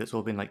footage that's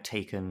all been like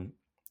taken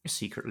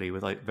secretly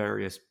with like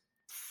various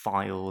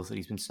files that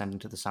he's been sending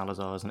to the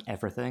Salazars and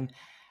everything.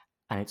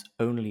 And it's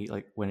only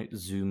like when it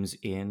zooms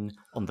in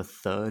on the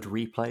third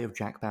replay of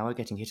Jack Bauer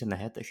getting hit in the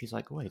head that she's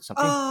like, wait,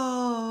 something.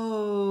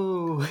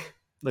 Oh.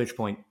 At which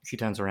point she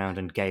turns around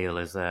and Gale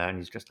is there, and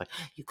he's just like,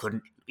 you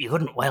couldn't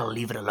well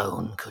leave it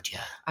alone, could you?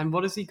 And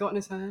what has he got in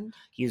his hand?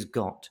 He's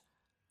got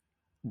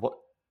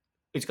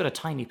he's got a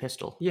tiny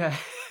pistol. Yeah,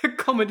 a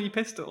comedy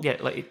pistol. Yeah,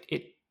 like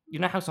it. You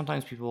know how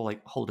sometimes people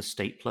like hold a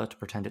stapler to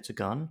pretend it's a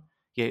gun?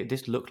 Yeah,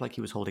 this looked like he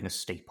was holding a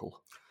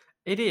staple.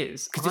 It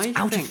is. Because it's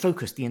out of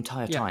focus the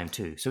entire time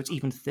too, so it's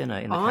even thinner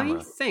in the camera.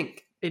 I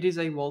think it is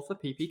a Walther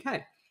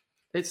PPK.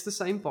 It's the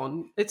same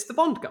Bond. It's the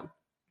Bond gun.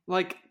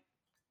 Like,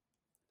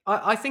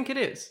 I think it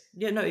is.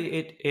 Yeah, no,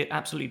 it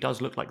absolutely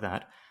does look like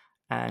that.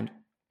 And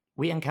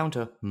we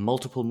encounter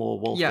multiple more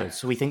Walthers,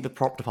 so we think the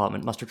prop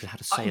department must have just had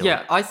a sale.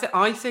 Yeah,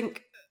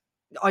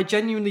 I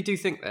genuinely do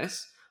think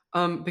this,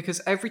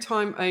 because every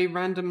time a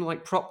random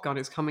like prop gun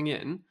is coming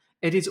in,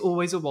 it is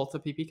always a Walther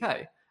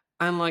PPK.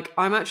 And like,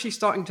 I'm actually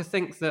starting to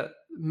think that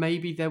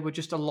maybe there were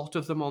just a lot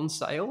of them on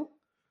sale.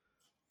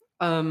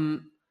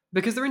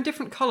 Because they're in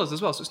different colours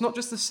as well, so it's not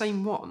just the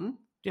same one.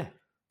 Yeah.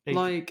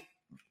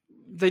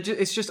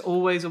 It's just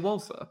always a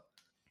Walther.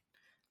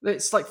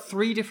 It's like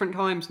 3 different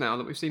times now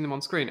that we've seen them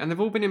on screen, and they've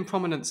all been in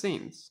prominent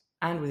scenes.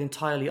 And with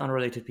entirely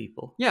unrelated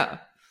people. Yeah.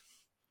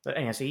 But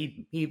anyway, so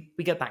we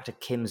get back to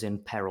Kim's in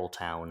Peril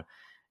Town,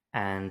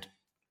 and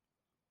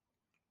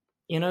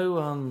you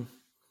know,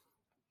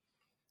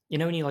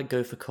 when you like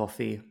go for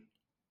coffee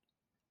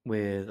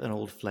with an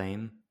old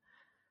flame,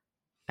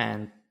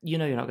 and you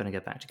know you're not going to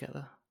get back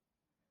together,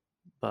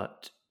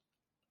 but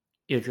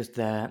you're just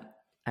there,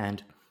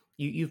 and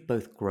you've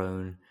both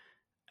grown,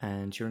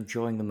 and you're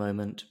enjoying the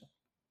moment,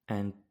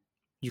 and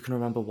you can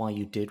remember why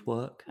you did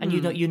work, and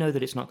you know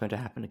that it's not going to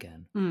happen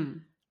again,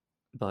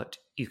 but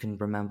you can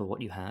remember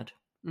what you had.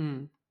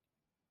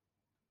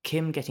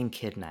 Kim getting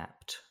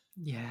kidnapped.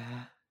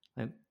 Yeah.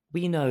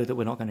 We know that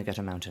we're not going to get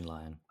a mountain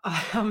lion.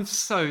 I'm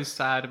so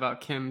sad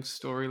about Kim's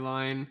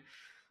storyline.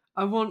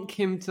 I wanted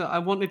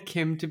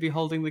Kim to be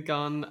holding the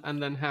gun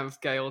and then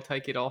have Gale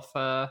take it off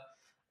her.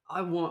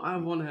 I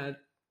want her.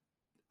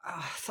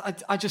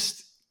 I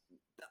just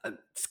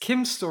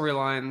Kim's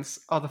storylines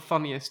are the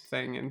funniest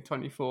thing in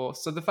 24.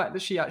 So the fact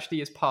that she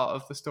actually is part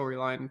of the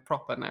storyline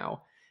proper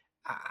now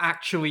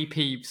actually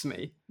peeves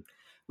me.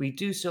 We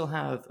do still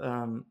have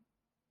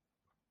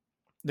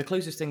the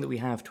closest thing that we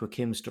have to a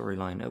Kim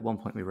storyline. At one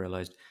point, we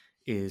realized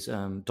is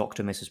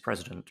Dr. Mrs.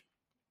 President.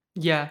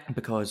 Yeah,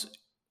 because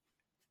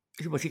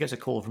she gets a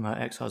call from her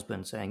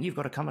ex-husband saying, "You've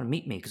got to come and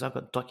meet me because I've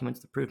got documents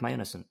that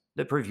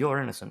prove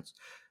your innocence."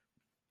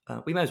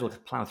 We may as well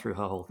plow through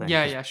her whole thing.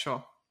 Yeah,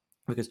 sure.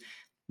 Because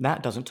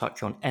that doesn't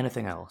touch on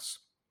anything else.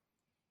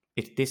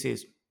 This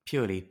is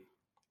purely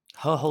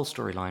her whole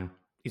storyline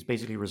is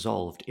basically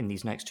resolved in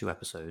these next 2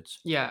 episodes.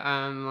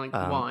 Yeah,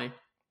 why?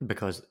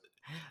 Because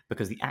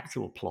the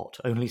actual plot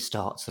only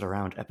starts at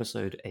around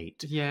episode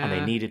 8. Yeah. And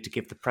they needed to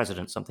give the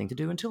president something to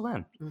do until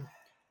then.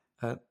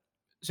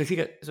 So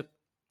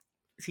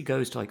she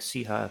goes to like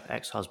see her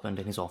ex-husband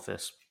in his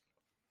office,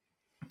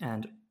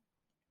 and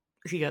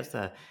she gets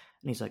there,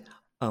 and he's like,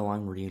 "Oh,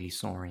 I'm really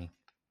sorry.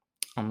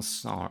 I'm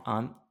sorry.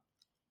 I'm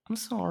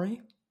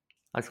sorry.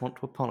 I just want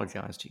to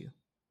apologize to you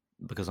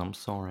because I'm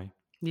sorry."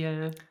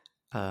 Yeah.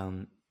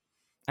 And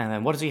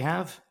then what does he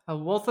have? A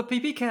Walther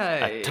PPK.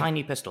 A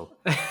tiny pistol.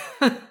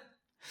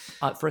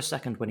 For a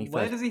second, when he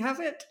Where does he have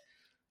it?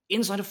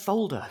 Inside a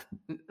folder,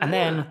 and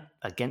then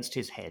against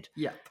his head.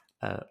 Yep.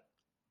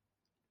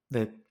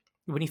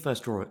 When he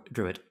first drew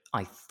it,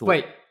 I thought...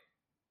 Wait.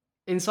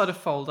 Inside a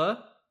folder?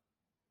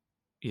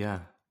 Yeah.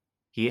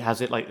 He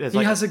has it like...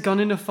 He has a gun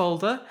in a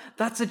folder?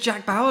 That's a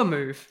Jack Bauer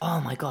move.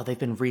 Oh my god, they've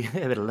been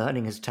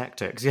learning his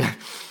tactics, yeah.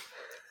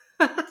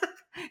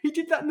 He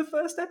did that in the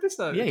first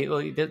episode. Yeah,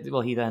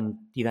 well, he then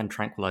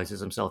tranquilizes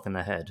himself in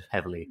the head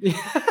heavily.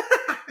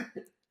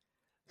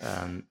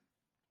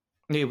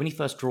 When he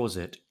first draws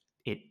it,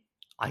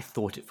 I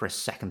thought it for a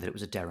second that it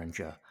was a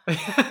Derringer.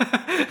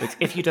 Which,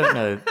 if you don't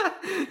know,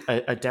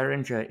 a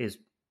Derringer is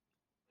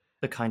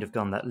the kind of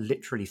gun that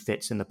literally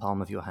fits in the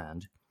palm of your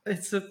hand.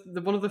 It's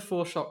one of the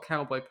 4-shot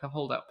cowboy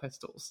holdout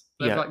pistols.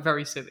 They're like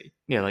very silly.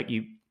 Yeah, like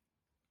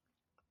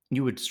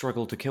you would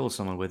struggle to kill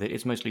someone with it.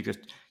 It's mostly just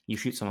you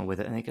shoot someone with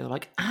it and they go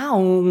like,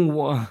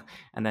 "Ow!"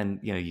 And then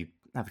you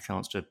have a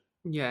chance to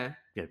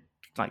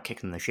like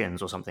kick them in the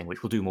shins or something,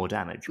 which will do more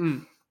damage.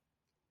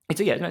 It's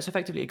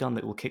effectively a gun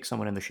that will kick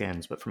someone in the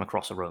shins, but from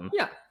across a room.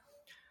 Yeah.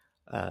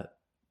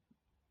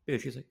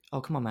 She's like, "Oh,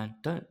 come on, man,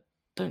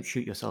 don't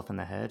shoot yourself in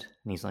the head."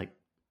 And he's like,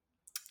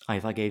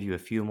 "If I gave you a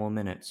few more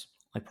minutes,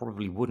 I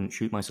probably wouldn't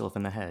shoot myself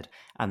in the head,"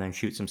 and then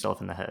shoots himself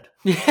in the head.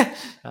 Yeah.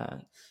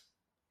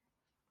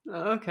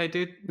 Okay,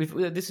 dude.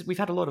 We've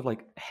had a lot of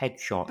like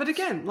headshots, but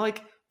again,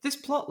 like this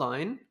plot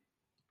line,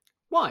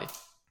 why?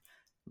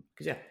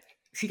 Because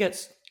she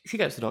gets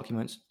the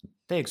documents,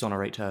 they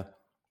exonerate her,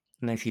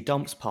 and then she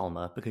dumps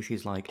Palmer because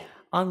she's like,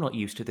 "I'm not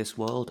used to this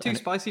world. Too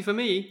spicy for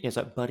me." Yeah, it's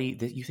like, buddy,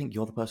 you think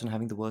you're the person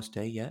having the worst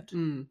day yet?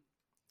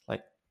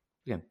 Like,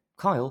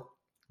 Kyle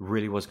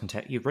really was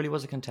he really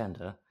was a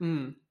contender.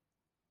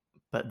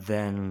 But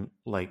then,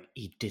 like,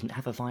 he didn't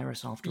have a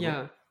virus after all.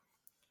 Yeah.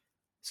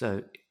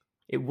 So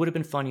it would have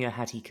been funnier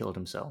had he killed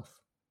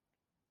himself.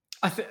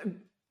 So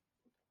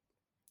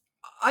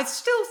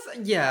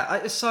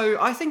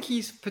I think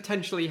he's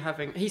potentially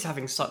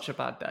having such a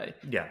bad day.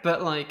 Yeah.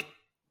 But like,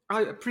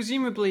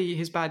 presumably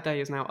his bad day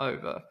is now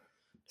over.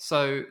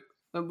 So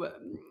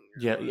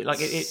yeah, like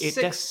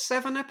it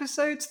 7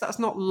 episodes. That's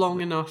not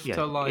long enough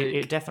to like.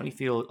 It definitely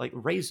feels like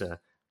Razor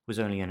was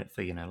only in it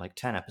for like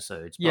 10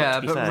 episodes.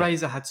 But but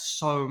Razor had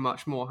so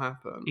much more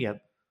happen. Yeah.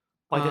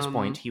 By this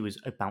point, he was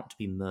about to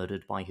be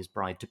murdered by his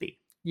bride-to-be.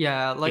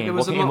 Yeah, like in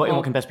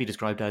what can best be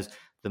described as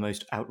the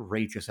most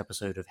outrageous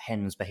episode of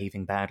hens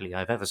behaving badly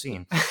I've ever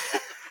seen.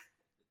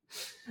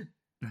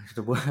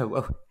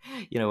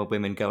 Where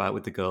women go out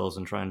with the girls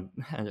and try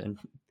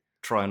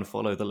and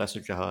follow the lesser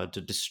jihad to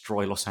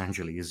destroy Los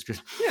Angeles.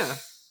 Yeah.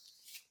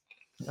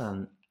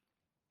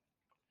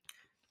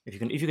 If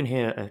you can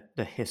hear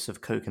the hiss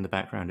of coke in the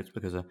background, it's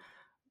because of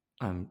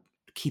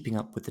keeping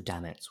up with the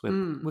Dammits.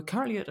 We're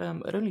currently at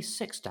only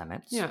 6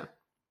 Dammits. Yeah.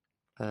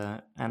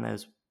 And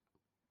there's,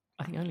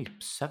 I think, only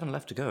 7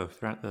 left to go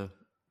throughout the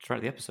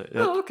episode.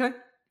 Oh, okay.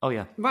 Oh,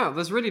 yeah. Wow,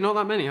 there's really not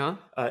that many, huh?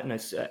 No,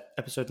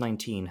 episode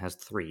 19 has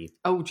 3.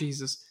 Oh,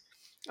 Jesus.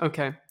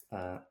 Okay.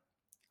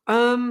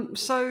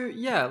 So,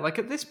 yeah, like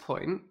at this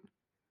point...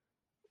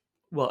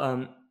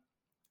 Well,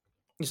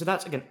 So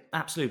that's again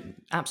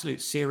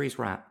absolute series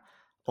wrap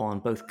on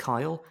both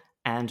Kyle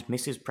and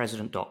Mrs.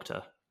 President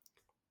Doctor.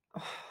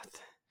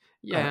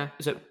 Yeah.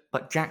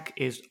 But Jack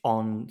is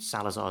on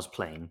Salazar's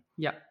plane,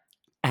 Yeah.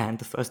 and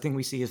the first thing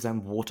we see is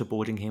them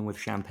waterboarding him with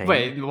champagne.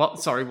 Wait, what?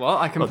 Sorry,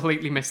 what? I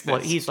completely missed this. Well,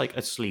 he's like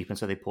asleep, and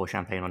so they pour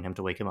champagne on him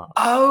to wake him up.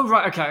 Oh,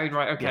 right.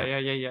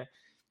 Okay. Yeah.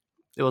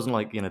 It wasn't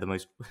like,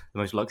 the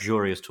most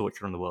luxurious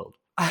torture in the world.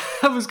 I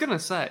was gonna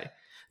say,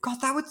 God,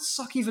 that would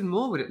suck even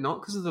more, would it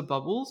not? Because of the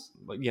bubbles.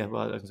 But yeah,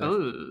 well,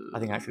 I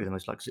think actually the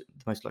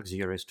most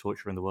luxurious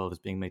torture in the world is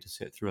being made to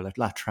sit through a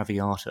La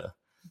Traviata.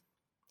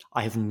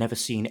 I have never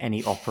seen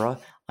any opera.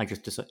 I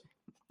just decide,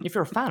 if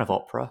you're a fan of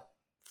opera,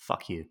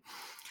 fuck you.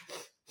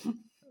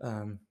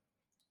 In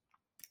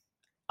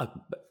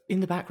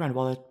the background,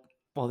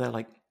 while they're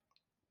like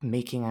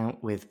making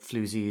out with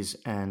floozies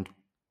and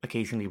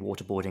occasionally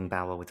waterboarding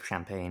Bauer with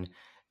champagne,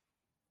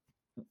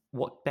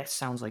 what best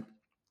sounds like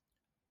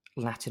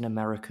Latin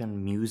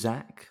American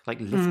music, like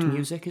lift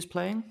music, is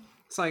playing.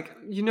 It's like,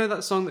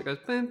 that song that goes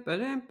bam,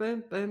 ba-dam,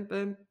 bam, bam,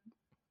 bam.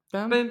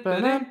 Bam, bam,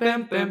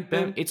 bam, bam,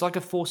 bam. It's like a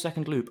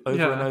 4-second loop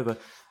over and over.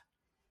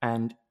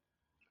 And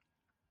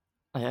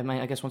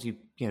I guess once you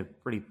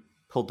really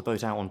pulled the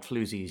boat out on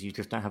floozies, you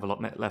just don't have a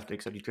lot left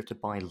except you just have to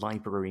buy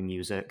library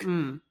music.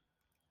 And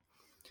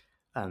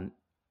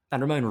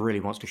Ramon really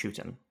wants to shoot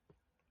him,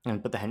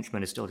 but the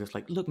henchman is still just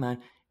like, look, man,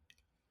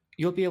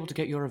 you'll be able to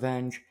get your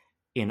revenge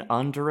in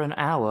under an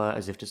hour,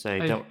 as if to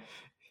say, don't.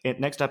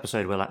 Next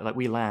episode,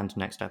 we land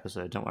next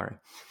episode. Don't worry.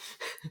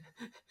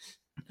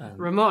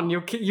 Ramon,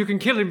 you can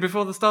kill him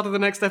before the start of the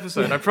next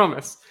episode. I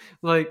promise.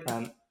 So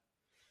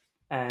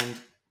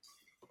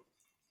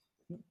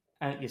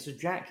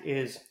Jack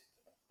is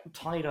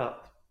tied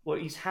up. Well,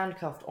 he's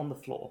handcuffed on the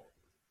floor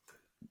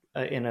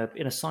in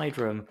a side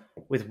room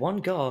with one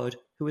guard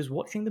who is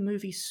watching the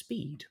movie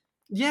Speed.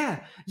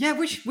 Yeah,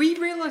 which we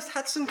realised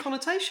had some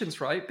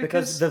connotations, right?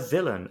 Because the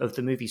villain of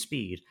the movie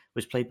Speed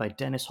was played by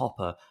Dennis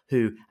Hopper,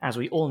 who, as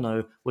we all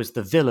know, was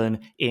the villain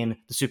in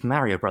the Super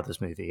Mario Brothers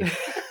movie.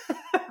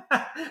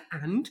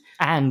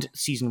 And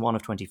season 1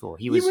 of 24.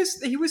 He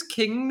was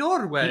King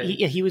Norway.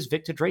 He was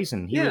Victor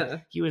Drazen.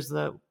 He was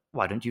the,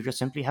 why don't you just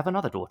simply have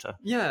another daughter?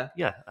 Yeah.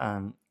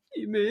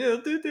 You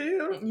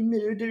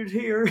murdered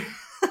her.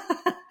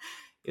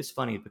 It's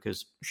funny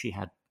because she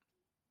had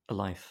a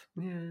life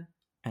and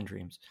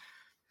dreams.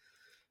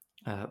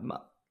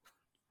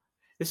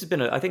 This has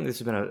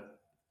been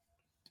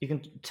you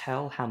can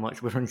tell how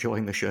much we're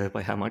enjoying the show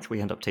by how much we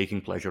end up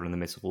taking pleasure in the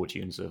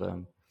misfortunes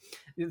of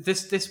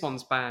This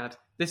one's bad.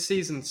 This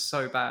season's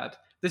so bad.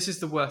 This is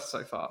the worst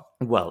so far.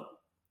 Well,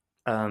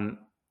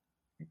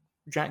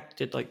 Jack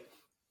did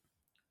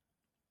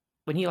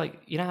when he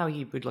how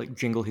he would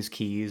jingle his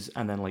keys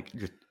and then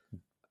just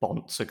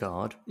bonts a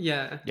guard.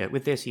 Yeah.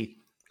 With this he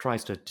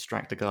tries to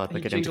distract the guard by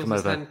getting him to come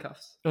his over.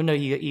 Handcuffs. Oh no,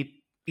 he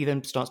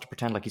then starts to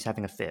pretend like he's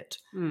having a fit.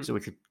 So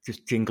we're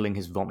just jingling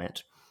his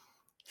vomit.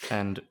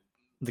 And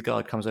the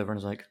guard comes over and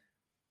is like,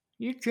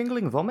 you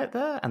jingling vomit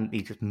there? And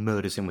he just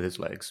murders him with his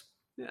legs.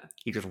 Yeah.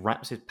 He just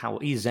wraps his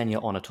he Xenia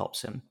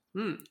Onatops him.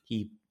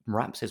 He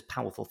wraps his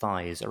powerful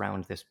thighs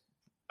around this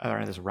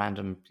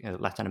random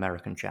Latin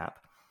American chap.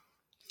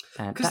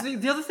 Because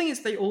the other thing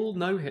is they all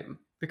know him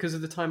because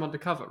of the time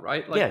undercover,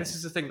 right? This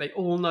is the thing. They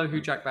all know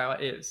who Jack Bauer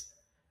is.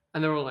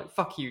 And they're all like,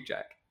 fuck you,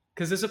 Jack.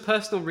 Because there's a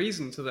personal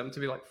reason to them to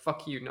be like,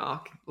 fuck you,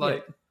 narc.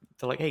 They're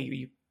like, hey,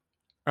 you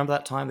remember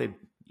that time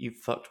you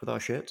fucked with our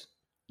shit?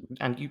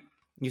 And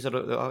you said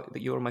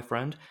that you were my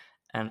friend?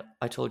 And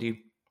I told you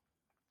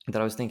that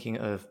I was thinking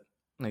of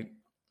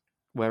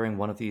wearing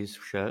one of these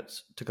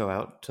shirts to go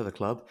out to the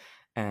club,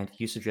 and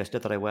you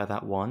suggested that I wear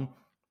that one,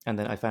 and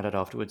then I found out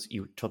afterwards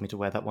you told me to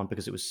wear that one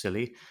because it was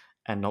silly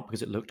and not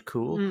because it looked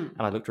cool, and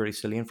I looked really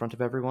silly in front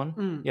of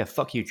everyone. Yeah,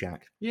 fuck you,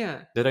 Jack.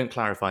 Yeah. They don't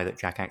clarify that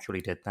Jack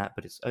actually did that,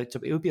 but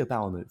it would be a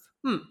Bauer move.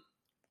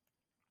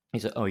 He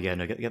said, oh yeah,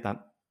 no, get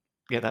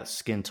that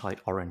skin tight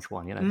orange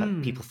one,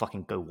 that people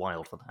fucking go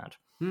wild for that.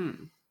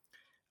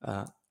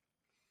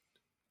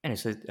 And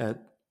so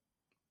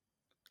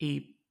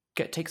he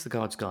takes the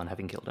guard's gun,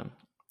 having killed him,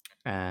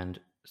 and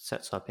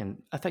sets up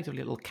in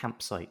effectively a little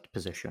campsite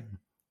position.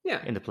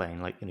 Yeah. In the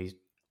plane, and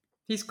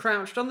he's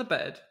crouched on the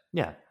bed.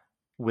 Yeah,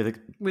 with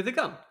a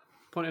gun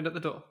pointed at the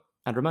door.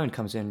 And Ramon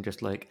comes in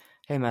just like,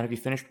 hey man, have you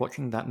finished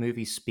watching that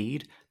movie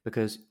Speed?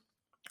 Because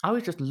I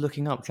was just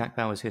looking up Jack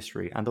Bauer's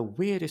history, and the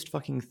weirdest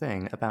fucking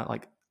thing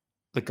about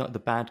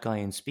the bad guy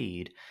in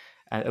Speed,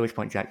 at which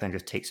point Jack then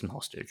just takes him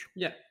hostage.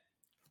 Yeah.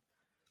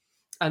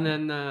 And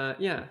then,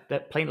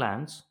 the plane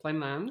lands.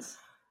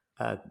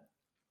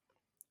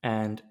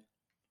 And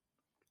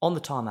on the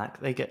tarmac,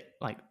 they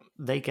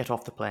get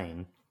off the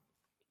plane,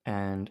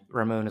 and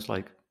Ramon is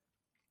like,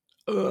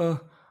 why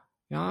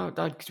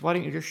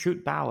don't you just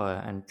shoot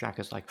Bauer? And Jack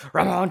is like,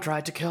 Ramon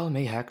tried to kill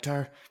me,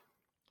 Hector.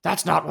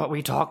 That's not what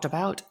we talked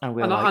about.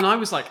 And I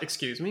was like,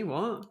 excuse me,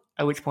 what?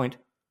 At which point,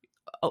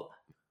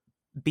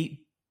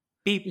 beep,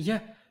 beep, yeah,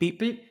 beep,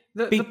 beep.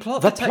 The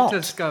plot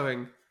detector's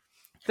going.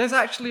 There's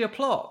actually a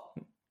plot.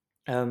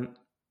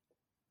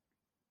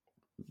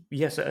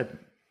 Yes,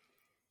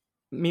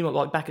 Meanwhile,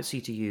 like back at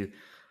CTU,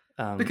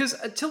 Because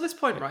until this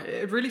point, right,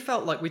 it really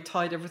felt like we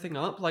tied everything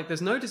up. Like,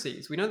 there's no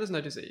disease. We know there's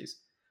no disease.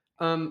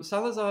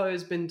 Salazar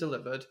has been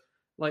delivered.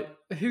 Like,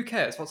 who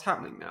cares what's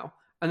happening now?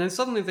 And then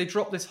suddenly they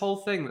drop this whole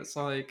thing that's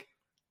like,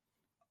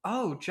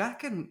 oh,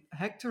 Jack and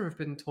Hector have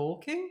been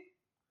talking?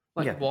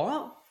 Like, Yeah.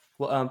 what?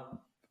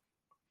 well,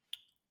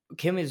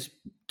 Kim is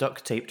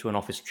duct taped to an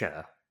office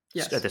chair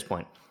Yes. at this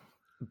point,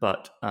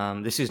 but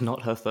this is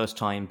not her first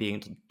time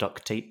being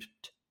duct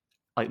taped.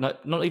 Like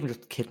not even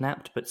just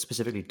kidnapped, but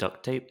specifically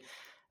duct taped.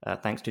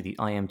 Thanks to the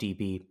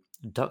IMDb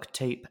duct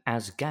tape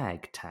as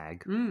gag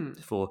tag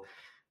for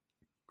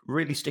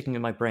really sticking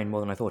in my brain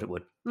more than I thought it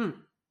would.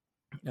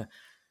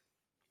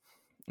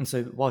 And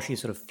so while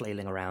she's sort of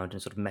flailing around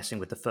and sort of messing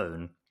with the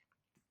phone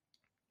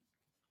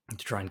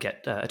to try and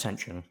get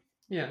attention,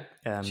 Yeah.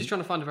 She's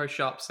trying to find a very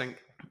sharp sync.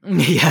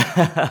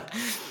 yeah,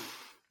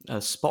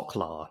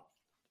 Spocklar,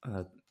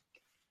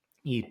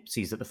 he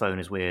sees that the phone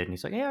is weird, and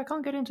he's like, "Yeah, I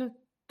can't get into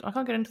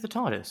the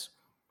TARDIS.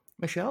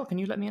 Michelle, can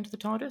you let me into the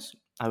TARDIS?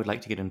 I would like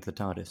to get into the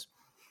TARDIS."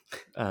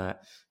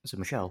 So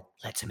Michelle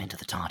lets him into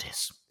the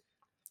TARDIS,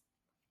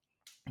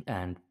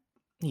 and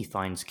he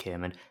finds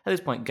Kim. And at this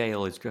point,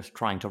 Gale is just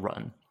trying to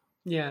run,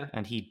 Yeah.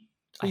 and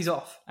He's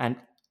off. And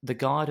the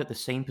guard at the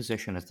same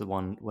position as the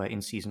one where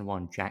in season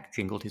 1 Jack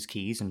jingled his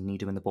keys and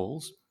kneed him in the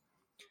balls.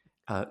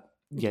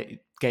 Yeah,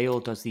 Gale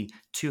does the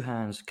two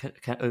hands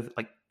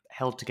like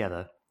held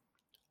together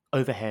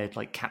overhead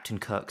like Captain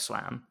Kirk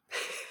slam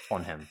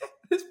on him.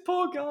 This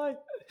poor guy.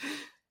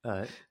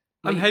 I'm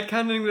Like,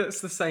 headcanoning that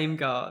it's the same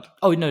guard.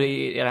 oh no,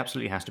 it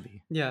absolutely has to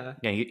be. Yeah.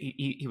 Yeah,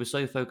 he was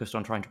so focused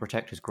on trying to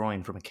protect his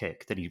groin from a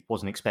kick that he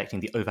wasn't expecting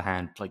the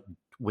overhand like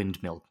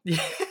windmill.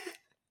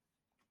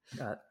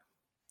 Yeah.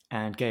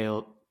 And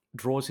Gale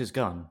draws his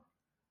gun,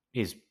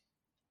 his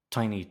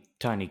tiny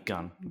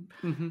gun,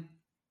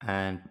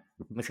 and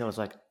Michelle is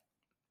like,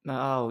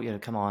 "Oh,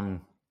 come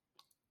on,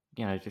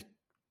 just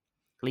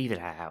leave it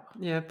out."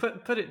 Yeah,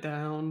 put it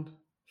down.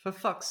 For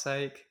fuck's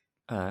sake.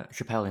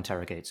 Chappelle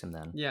interrogates him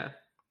then. Yeah.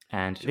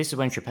 And this is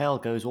when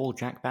Chappelle goes all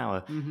Jack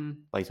Bauer. Mm-hmm.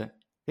 Like,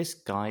 this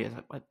guy,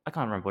 I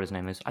can't remember what his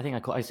name is. I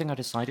think I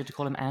decided to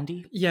call him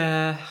Andy.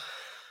 Yeah.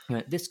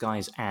 This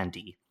guy's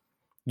Andy.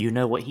 You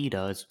know what he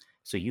does,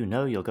 so you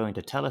know you're going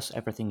to tell us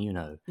everything you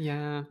know.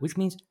 Yeah. Which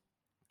means,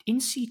 in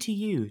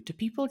CTU, do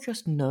people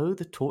just know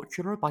the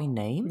torturer by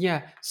name?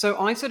 Yeah. So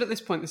I said at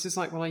this point, this is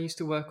like when I used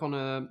to work on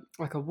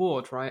a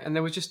ward, right? And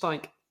there was just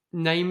like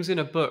names in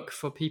a book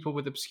for people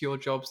with obscure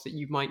jobs that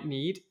you might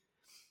need.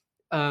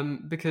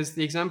 Because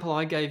the example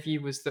I gave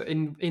you was that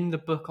in the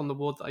book on the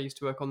ward that I used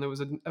to work on, there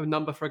was a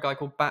number for a guy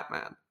called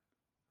Batman.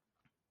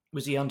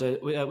 Was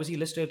he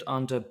listed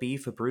under B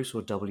for Bruce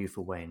or W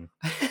for Wayne?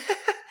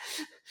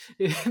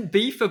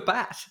 B for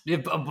Bat.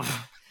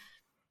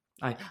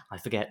 I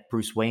forget.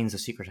 Bruce Wayne's a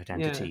secret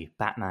identity. Yeah.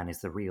 Batman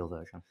is the real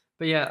version.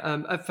 But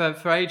yeah,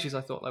 for ages I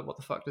thought, like, what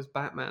the fuck does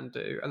Batman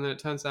do? And then it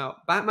turns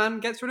out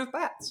Batman gets rid of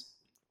bats.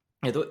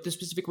 Yeah, the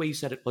specific way you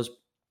said it was,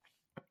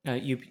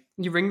 you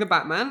ring the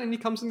Batman and he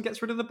comes and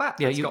gets rid of the bat.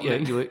 Yeah,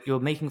 you were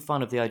making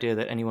fun of the idea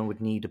that anyone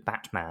would need a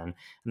Batman,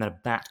 and then a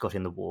bat got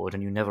in the ward,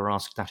 and you never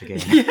asked that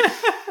again.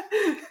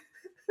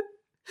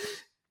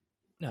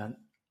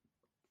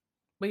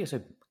 But yeah,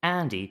 so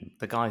Andy,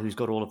 the guy who's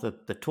got all of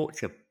the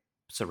torture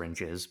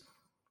syringes,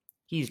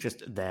 he's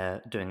just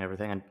there doing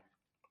everything, and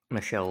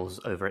Michelle's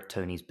over at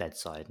Tony's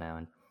bedside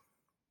now,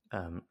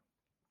 and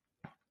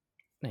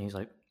he's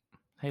like,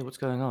 "Hey, what's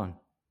going on?"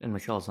 And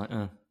Michelle's like,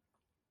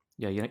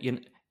 "Yeah,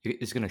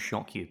 it's going to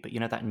shock you, but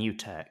that new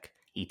tech,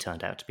 he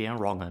turned out to be a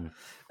wrong un."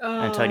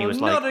 And Tony was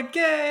like, "Not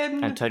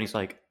again!" And Tony's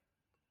like,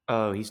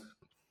 "Oh,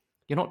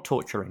 you're not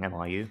torturing him,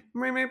 are you?"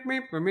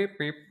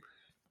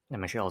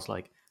 And Michelle's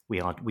like,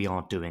 we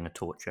are doing a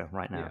torture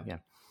right now, yeah.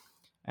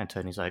 And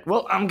Tony's like,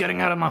 "Well, I'm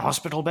getting out of my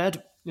hospital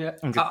bed." Yeah,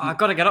 I've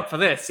got to get up for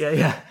this.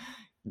 Yeah.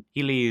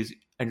 He leaves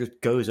and just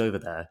goes over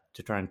there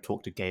to try and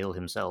talk to Gale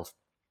himself,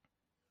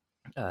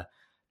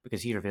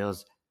 because he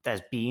reveals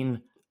there's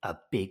been a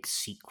big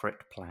secret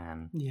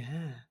plan.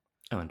 Yeah.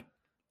 Oh, and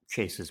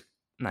Chase has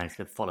managed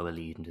to follow a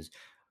lead and has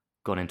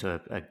gone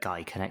into a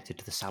guy connected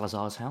to the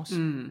Salazar's house.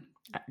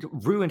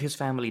 Ruined his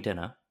family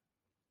dinner.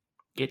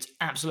 It's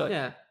absolutely...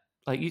 Yeah.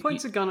 Like,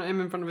 points a gun at him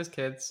in front of his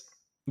kids.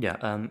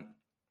 Yeah.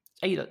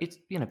 It's,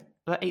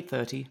 about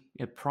 8:30,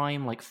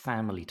 prime, like,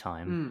 family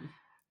time.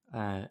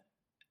 And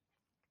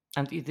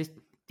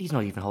he's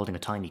not even holding a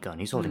tiny gun.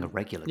 He's holding a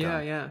regular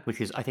gun. Yeah. Which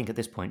is, I think, at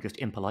this point, just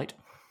impolite.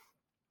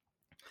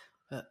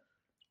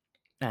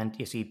 And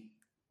yes, he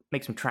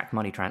makes some track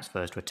money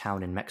transfers to a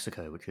town in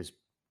Mexico, which is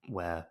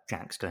where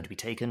Jack's going to be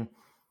taken.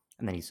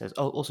 And then he says,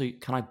 "Oh, also,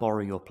 can I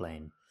borrow your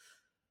plane?"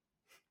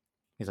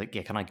 He's like,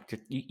 "Yeah, can I...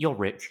 You're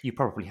rich. You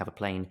probably have a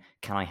plane.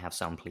 Can I have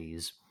some,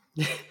 please?"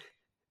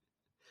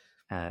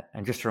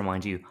 And just to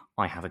remind you,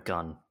 I have a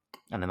gun.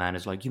 And the man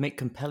is like, "You make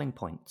compelling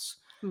points.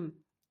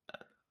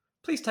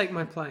 Please take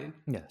my plane."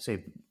 Yeah, so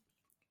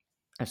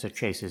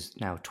Chase is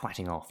now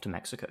twatting off to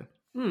Mexico.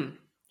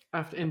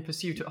 After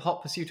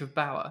hot pursuit of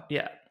Bauer.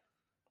 Yeah.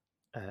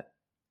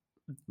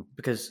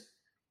 Because,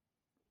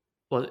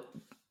 well,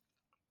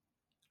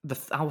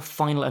 our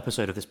final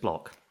episode of this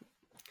block.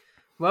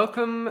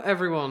 Welcome,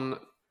 everyone,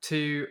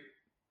 to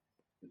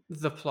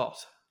the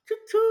plot.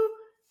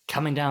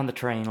 Coming down the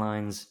train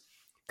lines.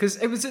 Because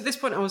it was at this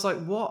point I was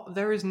like, what?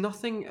 There is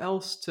nothing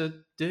else to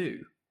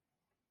do.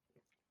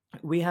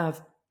 We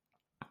have,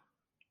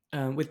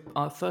 with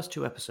our first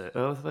two episodes,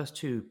 the first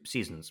two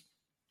seasons,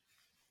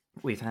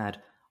 we've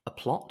had a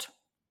plot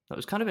that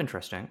was kind of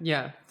interesting.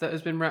 Yeah, that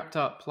has been wrapped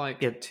up like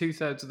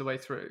 2/3 of the way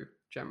through,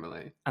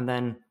 generally. And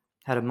then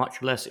had a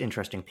much less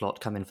interesting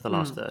plot come in for the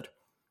last third.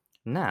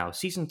 Now,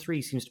 season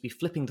 3 seems to be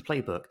flipping the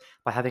playbook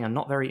by having a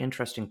not very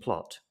interesting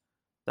plot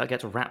that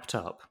gets wrapped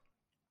up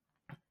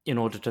in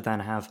order to then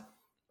have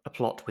a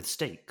plot with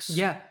stakes.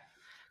 Yeah.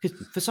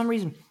 Because for some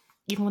reason,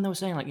 even when they were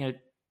saying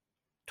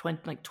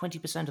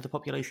 20% of the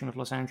population of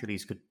Los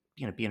Angeles could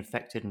be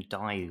infected and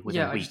die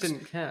within weeks. I just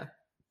didn't care.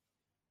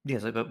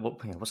 Yeah, but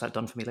what's that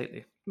done for me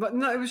lately? But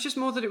no, it was just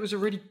more that it was a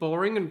really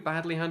boring and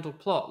badly handled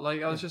plot.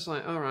 Like I was just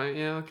like, all right,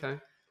 yeah, okay.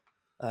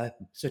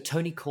 So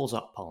Tony calls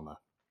up Palmer,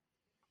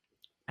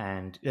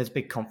 and there's a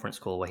big conference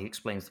call where he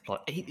explains the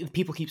plot.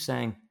 People keep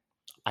saying,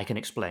 "I can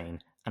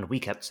explain," and we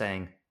kept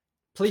saying,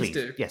 "Please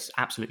do." Yes,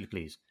 absolutely,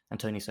 please. And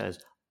Tony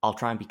says, "I'll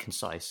try and be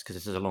concise because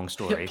this is a long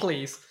story."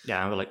 Please.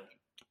 Yeah, and we're like,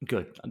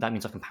 good. That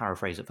means I can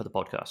paraphrase it for the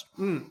podcast.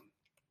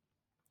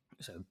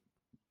 So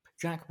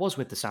Jack was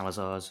with the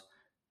Salazars.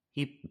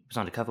 He was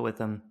undercover with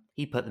them.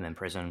 He put them in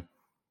prison.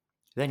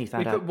 Then he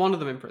found out. He put one of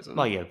them in prison.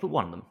 Oh yeah, put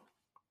one of them.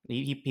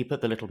 He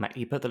put the little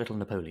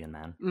Napoleon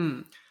man.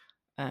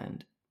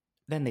 And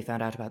then they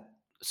found out about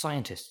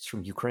scientists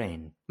from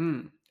Ukraine.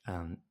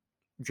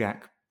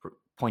 Jack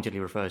pointedly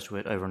refers to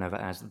it over and over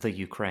as the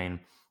Ukraine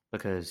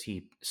because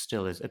he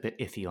still is a bit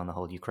iffy on the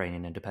whole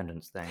Ukrainian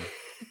independence thing.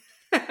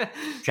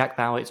 Jack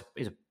Bauer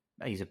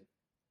he's a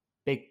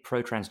big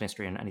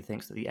pro-Transnistrian, and he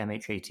thinks that the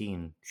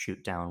MH18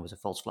 shoot down was a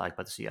false flag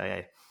by the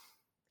CIA.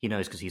 He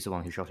knows because he's the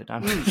one who shot it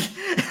down.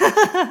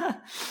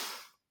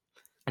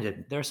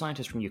 And there are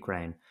scientists from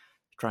Ukraine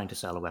trying to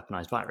sell a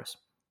weaponized virus,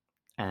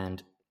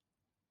 and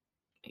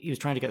he was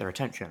trying to get their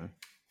attention.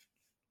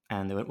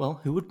 And they went,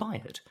 "Well, who would buy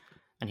it?"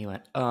 And he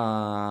went,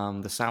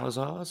 "The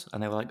Salazars."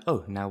 And they were like,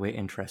 "Oh, now we're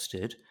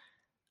interested."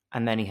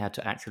 And then he had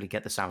to actually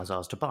get the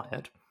Salazars to buy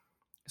it.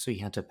 So he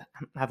had to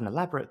have an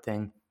elaborate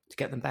thing to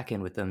get them back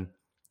in with them,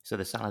 so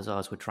the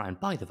Salazars would try and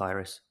buy the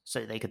virus,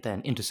 so they could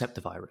then intercept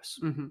the virus.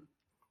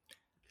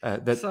 So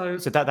that's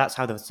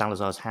how the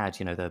Salazars had,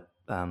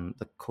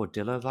 the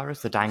Cordilla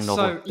virus, the Dang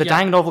novel,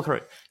 Dang novel.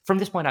 From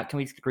this point out, can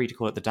we agree to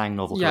call it the Dang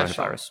novel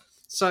coronavirus?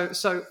 Sure.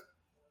 So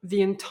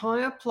the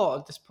entire plot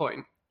at this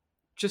point,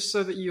 just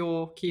so that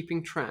you're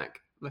keeping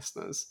track,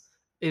 listeners,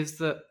 is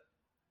that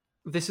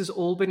this has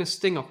all been a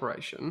sting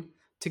operation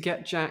to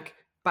get Jack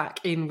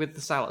back in with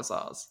the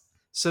Salazars,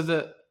 so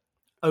that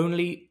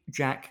only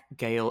Jack,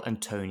 Gale,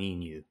 and Tony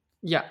knew.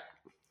 Yeah.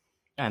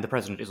 And the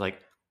president is like,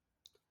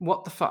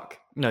 "What the fuck?"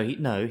 No,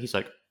 he's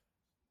like,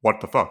 "What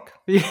the fuck?"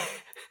 Yeah.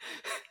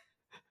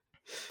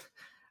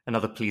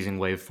 Another pleasing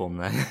waveform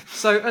there.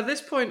 So at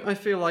this point, I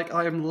feel like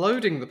I am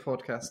loading the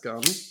podcast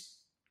gun,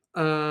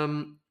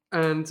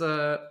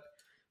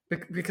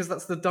 because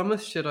that's the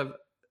dumbest shit I've...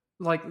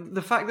 Like,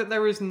 the fact that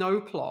there is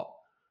no plot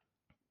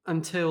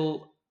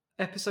until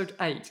episode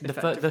 8,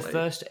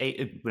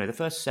 the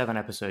first 7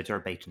 episodes are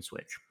a bait and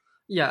switch.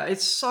 Yeah,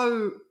 it's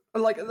so...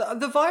 Like,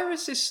 the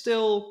virus is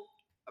still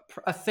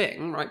a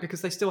thing, right?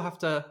 Because they still have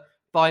to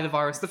buy the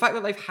virus. The fact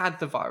that they've had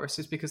the virus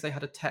is because they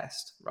had a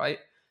test, right?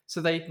 So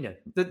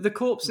the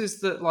corpses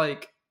that,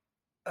 like,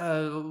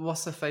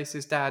 what's her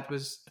face's dad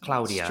was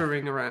Claudia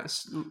strewing around.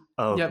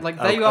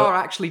 They are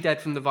actually dead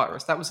from the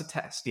virus. That was a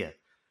test. Yeah.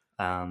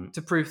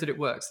 To prove that it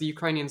works. The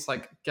Ukrainians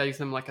gave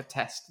them a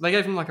test. They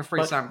gave them a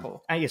free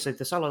sample. So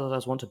the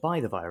Salazars want to buy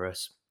the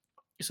virus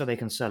so they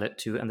can sell it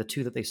to, and the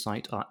two that they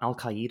cite are Al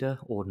Qaeda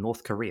or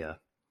North Korea.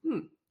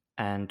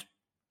 And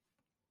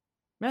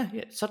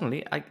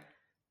suddenly,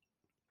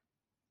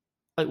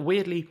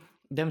 weirdly,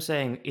 them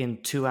saying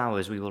in 2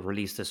 hours we will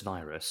release this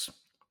virus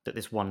that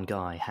this one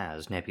guy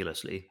has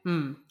nebulously.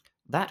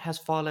 That has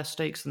far less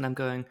stakes than them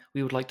going,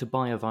 "We would like to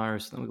buy a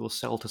virus that we will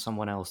sell to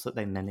someone else that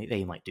then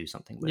they might do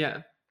something with."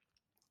 Yeah.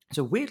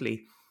 So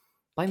weirdly,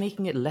 by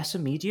making it less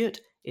immediate,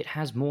 it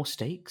has more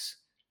stakes.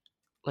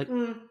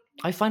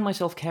 I find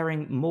myself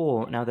caring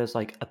more now. There's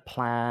a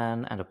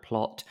plan and a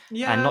plot,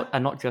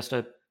 and not just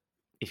a,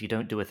 if you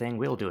don't do a thing,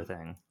 we'll do a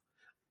thing.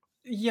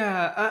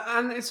 Yeah,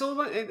 and it's all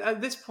about,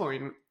 at this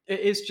point,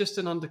 it is just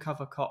an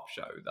undercover cop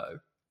show, though.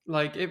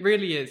 It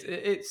really is.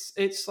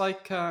 It's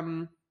like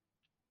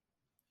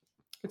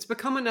it's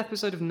become an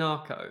episode of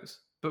Narcos,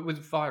 but with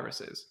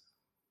viruses.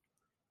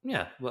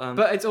 Yeah, well,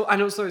 but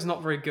it's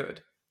not very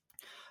good.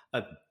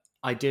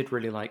 I did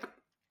really like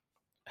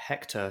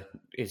Hector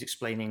is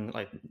explaining,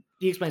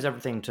 he explains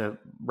everything to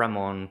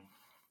Ramon,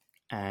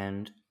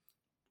 and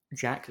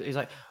Jack is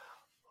like,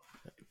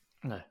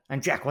 "No.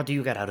 And Jack, what do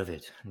you get out of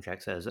it?" And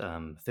Jack says,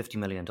 $50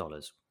 million. I'm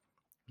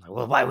like,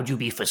 "Well, why would you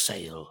be for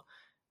sale?"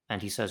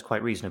 And he says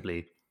quite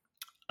reasonably,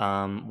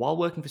 "While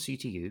working for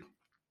CTU,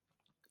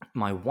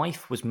 my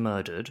wife was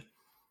murdered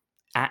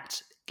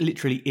at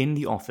literally in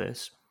the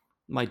office.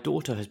 My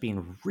daughter has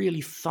been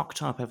really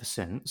fucked up ever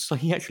since. So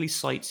he actually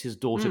cites his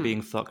daughter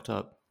being fucked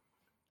up.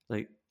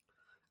 Like,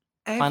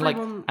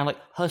 Everyone, and like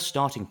her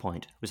starting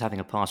point was having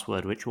a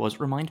password which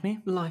was remind me.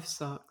 life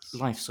sucks.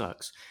 Life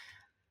sucks.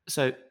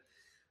 So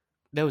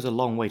there was a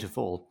long way to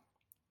fall.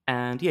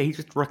 And yeah, he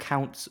just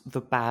recounts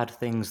the bad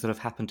things that have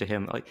happened to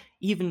him. Like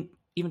even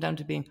down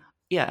to being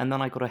and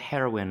then I got a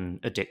heroin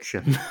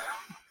addiction.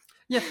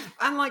 Yeah,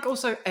 and like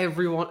also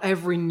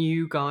every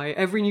new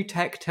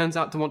tech turns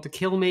out to want to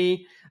kill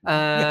me.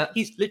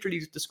 He's literally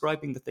just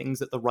describing the things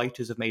that the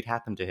writers have made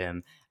happen to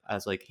him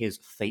as like his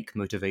fake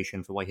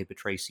motivation for why he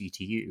betrays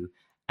CTU.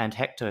 And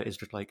Hector is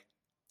just like,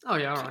 oh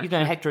yeah, all right.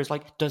 Hector is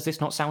like, does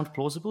this not sound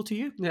plausible to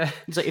you? Yeah.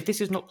 He's like, if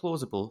this is not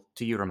plausible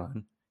to you,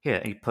 Ramon, here,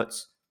 and he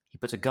puts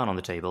a gun on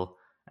the table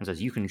and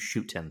says, you can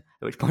shoot him.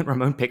 At which point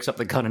Ramon picks up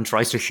the gun and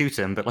tries to shoot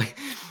him, but like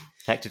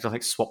Hector just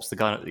like swats the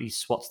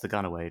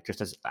gun away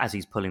just as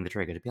he's pulling the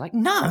trigger to be like,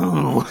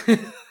 no.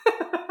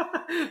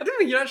 I don't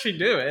think you actually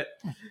do it.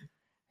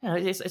 You know,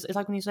 it's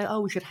like when you say, "Oh,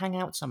 we should hang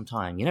out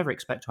sometime." You never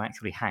expect to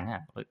actually hang out.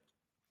 Like,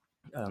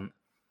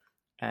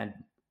 and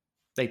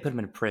they put him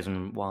in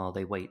prison while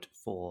they wait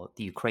for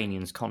the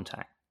Ukrainians'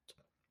 contact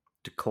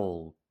to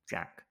call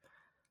Jack.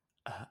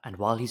 And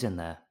while he's in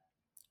there,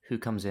 who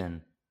comes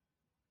in?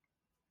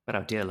 But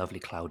our dear, lovely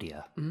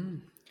Claudia,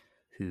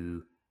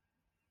 who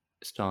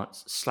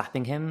starts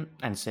slapping him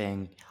and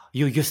saying,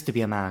 "You used to be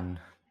a man,"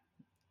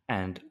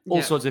 and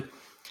all sorts of.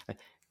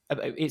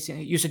 You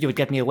said you would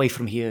get me away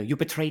from here. You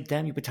betrayed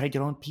them. You betrayed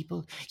your own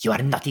people. You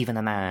are not even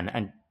a man.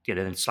 And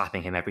then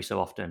slapping him every so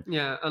often.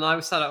 Yeah, and I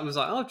was sat up and was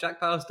like, "Oh, Jack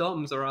Bauer's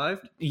dom's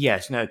arrived."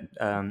 Yes, no.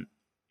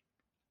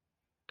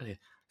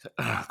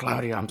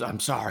 Claudia, I'm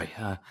sorry.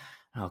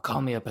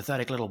 Call me a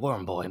pathetic little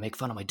worm boy. Make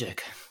fun of my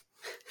dick.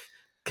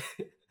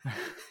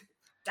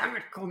 Damn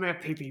it! Call me a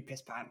pee-pee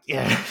piss pants.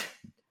 Yeah.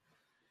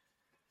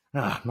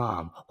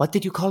 Mom, what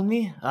did you call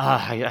me?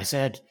 I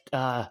said,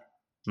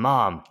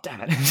 Mom.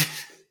 Damn it.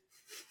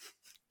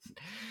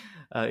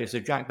 So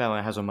Jack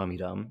Bauer has a mummy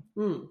dumb.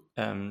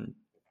 While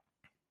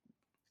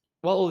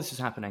all this is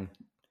happening,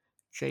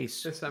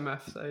 Chase... This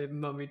MF say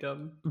mummy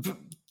dumb. Did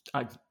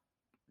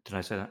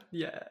I say that?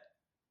 Yeah.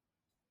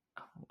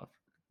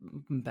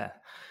 Bear.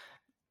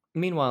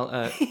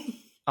 Meanwhile,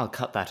 I'll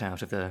cut that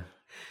out of the...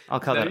 I'll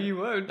cut no, that... you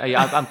won't.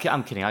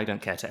 I'm kidding. I don't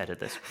care to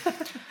edit this.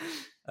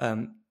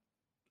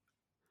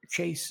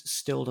 Chase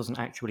still doesn't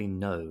actually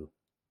know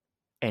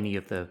any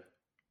of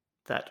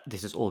that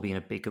this has all been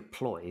a big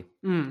ploy.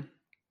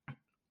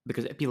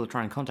 Because people are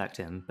trying to contact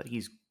him, but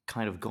he's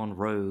kind of gone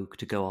rogue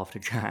to go after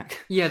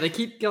Jack. Yeah, they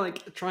keep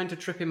like trying to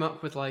trip him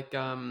up with like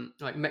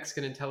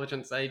Mexican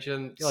intelligence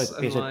agents.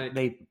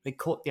 They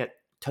caught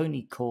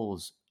Tony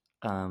calls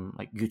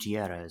like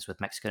Gutierrez with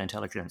Mexican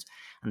intelligence,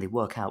 and they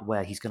work out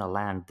where he's going to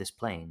land this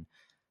plane,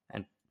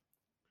 and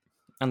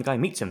the guy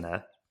meets him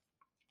there,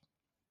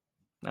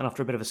 and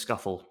after a bit of a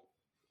scuffle,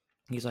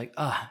 he's like,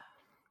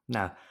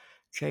 now,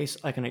 Chase,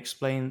 I can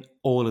explain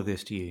all of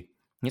this to you.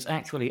 It's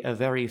actually a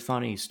very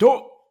funny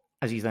story.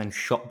 As he's then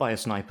shot by a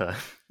sniper.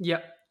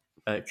 Yep.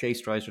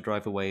 Chase tries to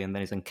drive away and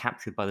then is then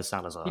captured by the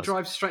Salazars. He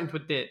drives straight into a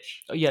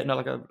ditch. Oh, yeah, no,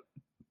 like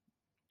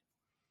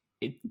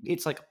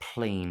it's like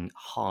plain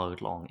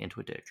hard long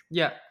into a ditch.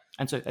 Yeah.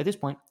 And so at this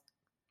point,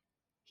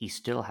 he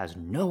still has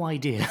no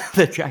idea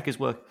that Jack is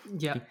working.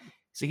 Yeah.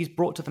 So he's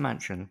brought to the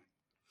mansion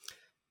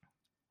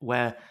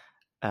where,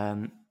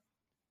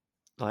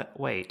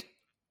 wait,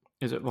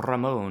 is it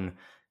Ramon?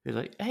 He's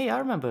like, hey, I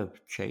remember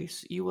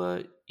Chase. You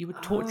were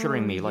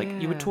torturing me.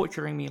 You were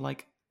torturing me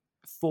like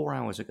 4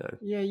 hours ago.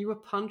 Yeah, you were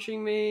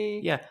punching me.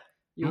 Yeah.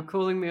 You were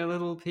calling me a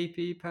little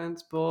pee-pee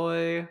pants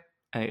boy.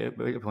 And at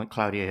a point,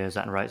 Claudia hears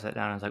that and writes that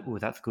down. And I was like, oh,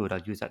 that's good.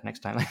 I'll use that next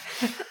time.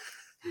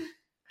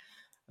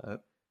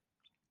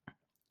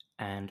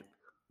 And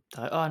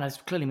no, this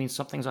clearly means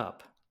something's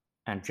up.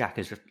 And Jack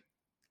is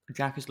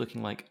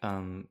looking like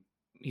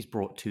he's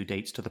brought 2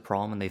 dates to the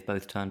prom and they've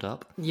both turned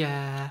up.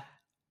 Yeah.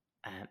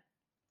 And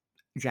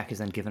Jack is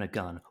then given a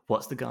gun.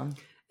 What's the gun?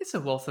 It's a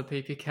Walther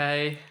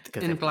PPK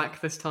in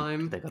black this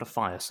time. They've got a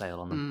fire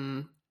sale on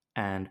them.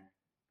 And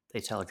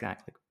they tell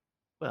Jack, like,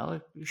 well,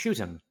 shoot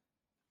him.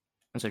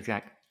 And so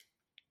Jack,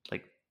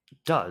 like,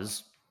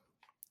 does,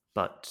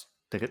 but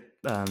they get...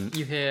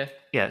 you hear...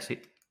 Yeah, see...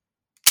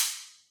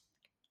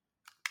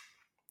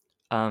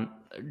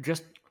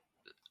 just...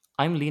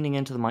 I'm leaning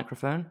into the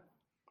microphone,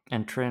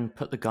 and Trin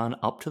put the gun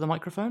up to the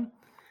microphone.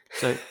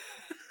 So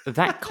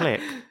that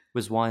click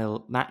was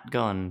while that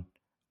gun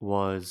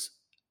was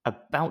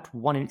about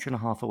 1.5 inches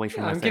away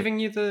from my I'm thing. giving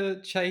you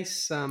the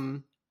Chase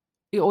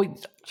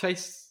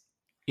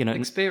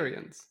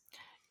experience.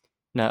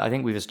 No, I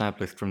think we've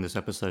established from this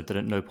episode that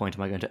at no point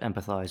am I going to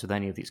empathize with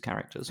any of these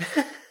characters.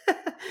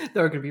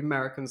 There are going to be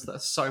Americans that are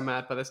so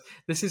mad by this.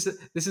 This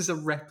is a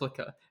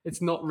replica.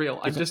 It's not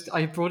real.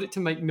 I brought it to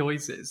make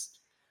noises.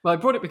 Well, I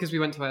brought it because we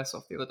went to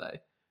Airsoft the other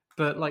day,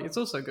 but like it's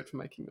also good for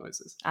making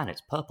noises. And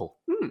it's purple.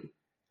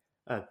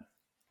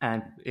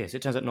 And yes,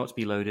 it turns out not to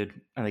be loaded,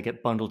 and they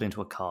get bundled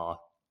into a car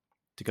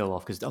to go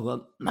off because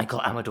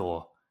Michael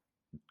Amador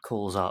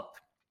calls up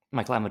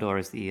Michael Amador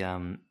is he's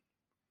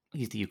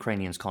the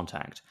Ukrainian's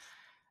contact,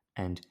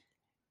 and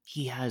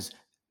he has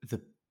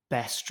the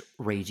best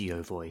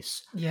radio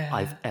voice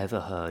I've ever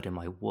heard in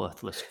my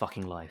worthless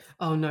fucking life.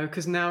 Oh no,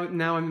 because now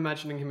I'm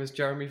imagining him as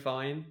Jeremy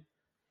Vine.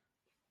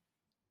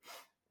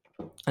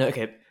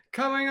 Okay.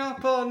 Coming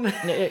up on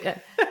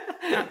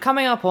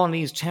Coming up on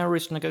these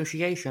terrorist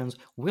negotiations,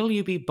 will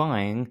you be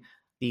buying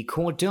the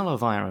Cordilla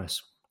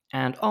virus?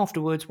 And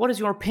afterwards, what is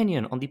your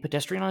opinion on the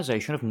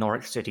pedestrianisation of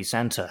Norwich city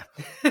centre?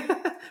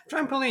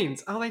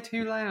 Trampolines, are they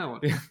too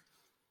loud?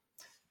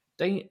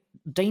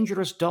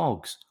 Dangerous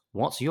dogs,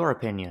 what's your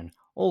opinion?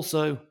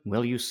 Also,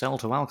 will you sell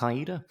to Al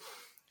Qaeda?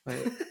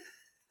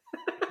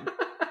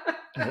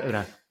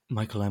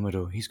 Michael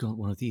Amador, he's got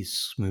one of these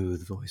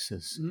smooth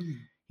voices.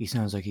 He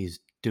sounds like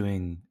he's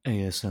doing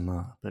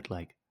ASMR, but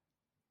like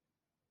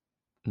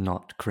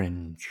not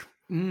cringe.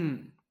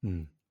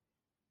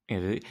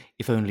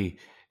 If only.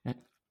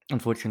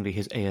 Unfortunately,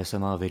 his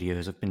ASMR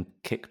videos have been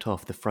kicked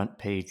off the front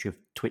page of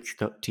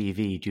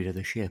Twitch.tv due to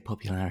the sheer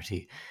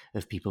popularity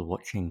of people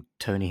watching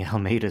Tony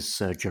Almeida's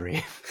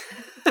surgery.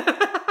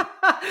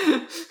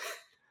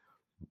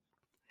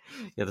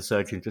 Yeah, the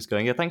surgeon just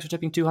going, yeah, thanks for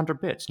tipping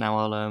 200 bits. Now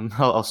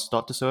I'll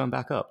start to sew him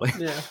back up.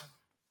 Yeah.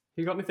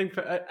 You got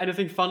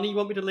anything funny you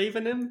want me to leave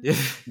in him? Yeah.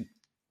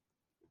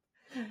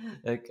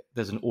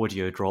 There's an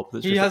audio drop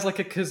that's he has like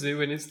a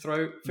kazoo in his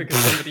throat because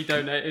somebody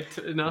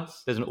donated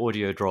enough. There's an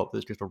audio drop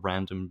that's just a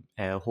random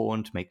air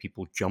horn to make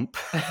people jump.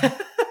 Like,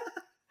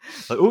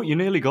 oh, you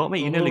nearly got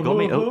me. You nearly got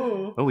me.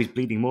 Oh, he's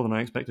bleeding more than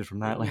I expected from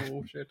that.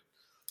 Oh, shit.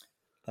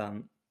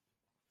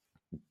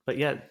 But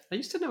yeah, I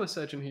used to know a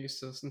surgeon who used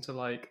to listen to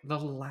like the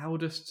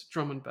loudest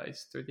drum and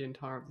bass through the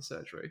entire of the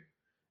surgery.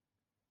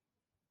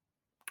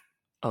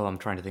 Oh, I'm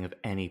trying to think of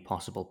any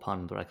possible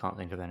pun, but I can't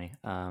think of any.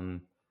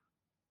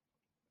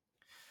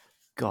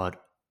 God,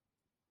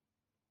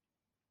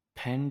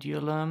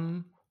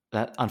 Pendulum.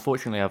 That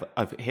unfortunately,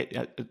 I've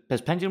hit.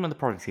 There's Pendulum and the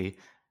Prodigy,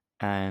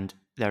 and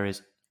there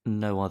is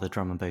no other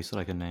drum and bass that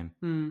I can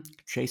name.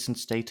 Chase and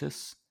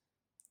Status,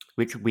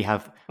 which we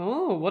have.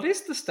 Oh, what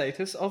is the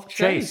status of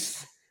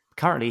Chase?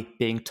 Currently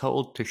being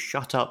told to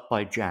shut up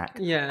by Jack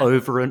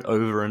over and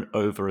over and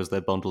over as they're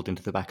bundled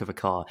into the back of a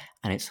car,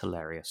 and it's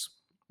hilarious.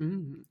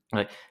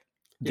 Like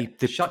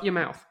shut your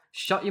mouth.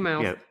 Shut your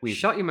mouth. Yeah,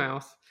 shut your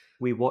mouth.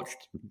 We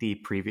watched the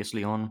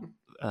previously on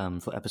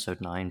for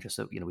episode 9, just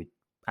so we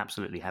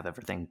absolutely have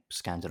everything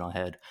scanned in our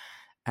head.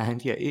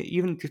 And yeah,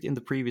 even just in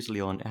the previously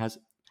on, it has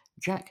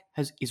Jack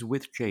is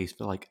with Chase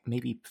for like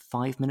maybe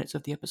 5 minutes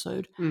of the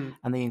episode,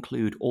 and they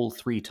include all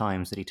 3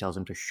 times that he tells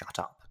him to shut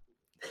up.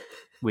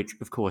 Which,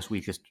 of course, we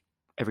just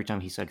every time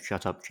he said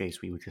 "shut up,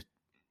 Chase," we would just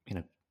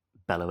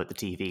bellow at the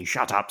TV,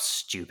 "Shut up,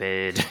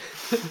 stupid!"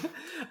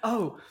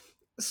 Oh,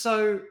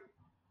 so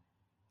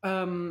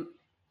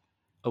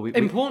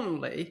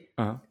importantly,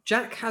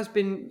 Jack has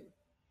been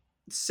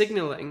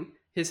signaling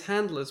his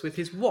handlers with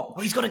his watch.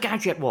 Oh, he's got a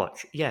gadget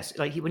watch. Yes,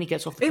 like when he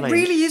gets off the plane. It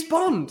really is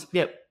Bond.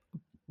 Yeah.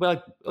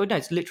 Well, no,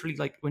 it's literally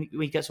like when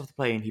he gets off the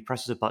plane, he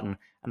presses a button,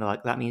 and they're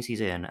like, that means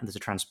he's in, and there's a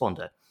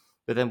transponder.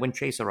 But then when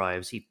Chase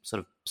arrives, he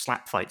sort of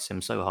slap fights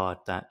him so hard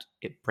that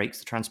it breaks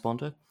the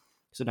transponder.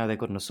 So now they've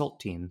got an assault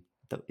team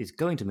that is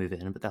going to move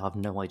in, but they'll have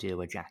no idea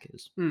where Jack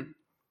is.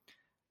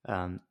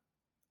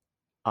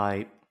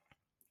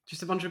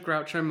 Just a bunch of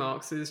Groucho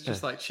Marxes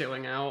just like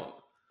chilling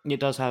out. It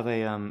does have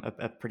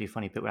a pretty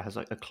funny bit where it has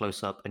like a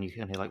close up, and you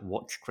can hear like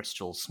watch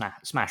crystals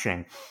smashing.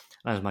 And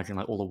I was imagining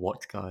like all the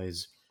watch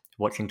guys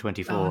watching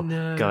 24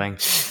 going.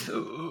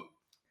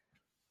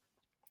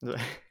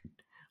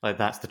 Like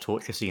that's the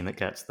torture scene that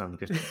gets them,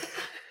 just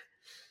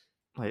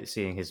like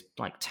seeing his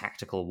like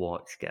tactical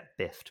watch get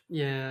biffed.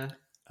 Yeah.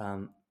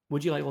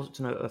 Would you like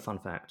to know a fun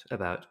fact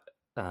about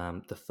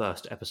the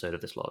first episode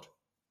of this lot?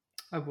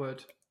 I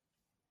would.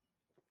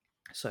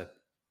 So,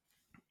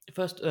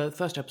 first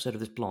episode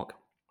of this block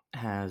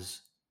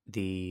has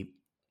the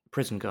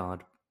prison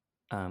guard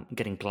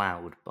getting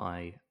glowed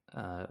by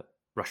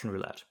Russian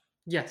roulette.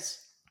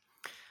 Yes.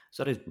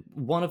 So that is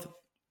one of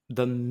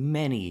the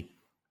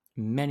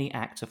many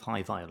acts of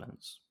high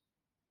violence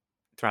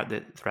throughout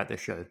this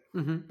show.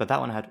 But that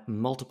one had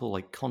multiple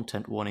like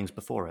content warnings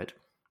before it,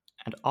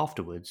 and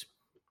afterwards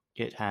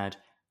it had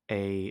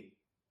a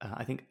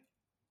I think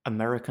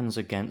Americans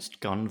Against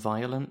Gun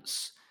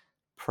Violence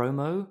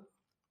promo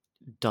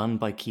done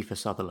by Kiefer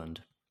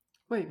Sutherland.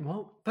 Wait,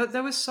 what? But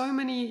there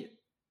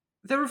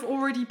have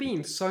already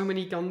been so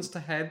many guns to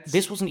heads.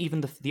 This wasn't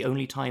even the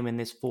only time in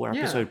this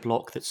 4-episode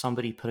block that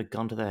somebody put a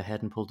gun to their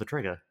head and pulled the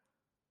trigger.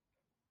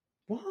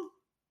 What?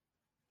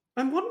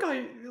 And one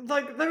guy,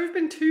 like, there have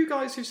been 2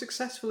 guys who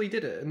successfully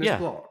did it in this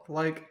block.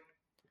 Like,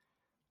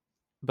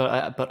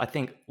 but I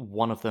think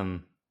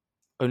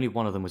only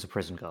one of them was a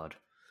prison guard.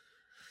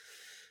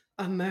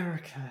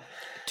 America.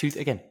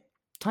 Again,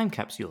 time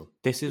capsule.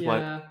 This is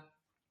why.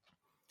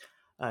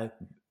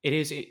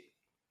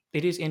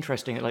 It is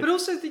interesting. Like, but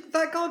also,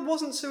 that guard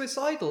wasn't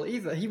suicidal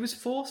either. He was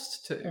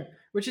forced to,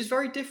 which is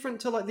very different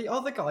to like the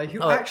other guy who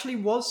actually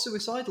was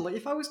suicidal. Like,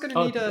 if I was going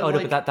to need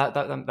but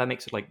that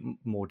makes it like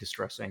more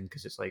distressing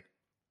because it's like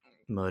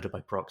murder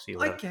by proxy.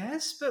 Or I whatever.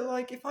 guess, but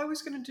like if I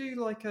was going to do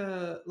like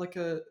a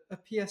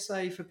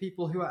PSA for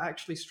people who are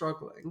actually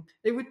struggling,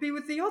 it would be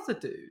with the other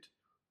dude,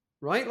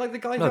 right? Like the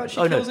guy who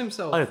actually kills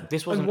himself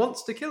This and wasn't.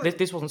 wants to kill him.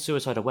 This wasn't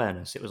suicide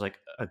awareness. It was like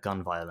a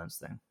gun violence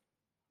thing.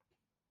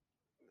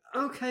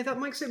 Okay, that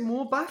makes it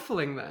more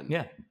baffling then.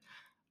 Yeah.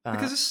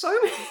 Because there's so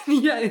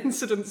many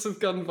incidents of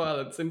gun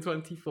violence in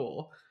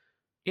 24.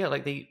 Yeah,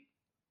 like They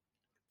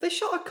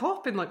shot a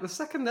cop in like the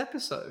second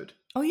episode.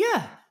 Oh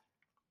yeah.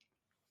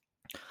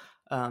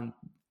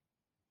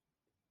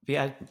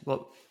 Yeah.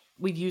 Well,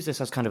 we'd use this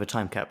as kind of a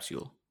time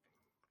capsule,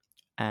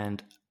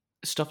 and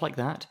stuff like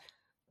that,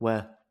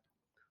 where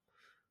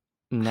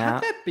now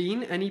Had there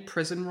been any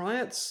prison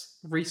riots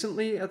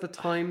recently at the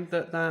time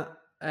that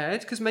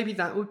aired? Because maybe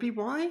that would be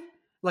why.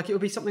 Like it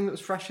would be something that was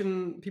fresh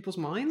in people's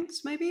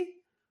minds. Maybe.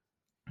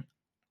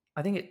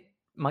 I think it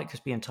might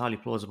just be entirely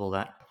plausible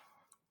that,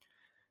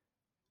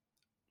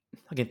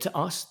 again, to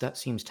us, that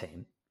seems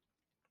tame.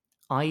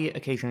 I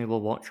occasionally will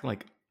watch,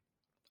 like,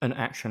 an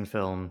action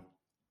film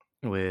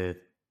with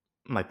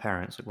my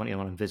parents, like, when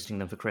I'm visiting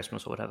them for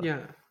Christmas or whatever.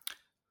 Yeah.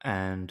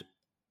 And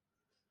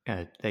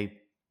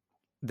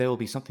there will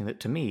be something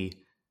that, to me,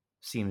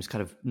 seems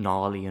kind of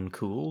gnarly and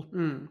cool,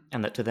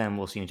 and that to them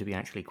will seem to be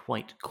actually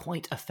quite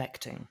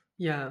affecting.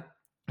 Yeah.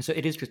 So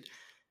it is just,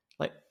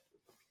 like,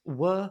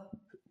 were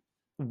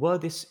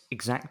this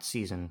exact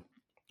season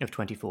of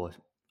 24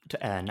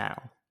 to air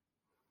now,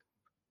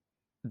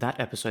 that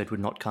episode would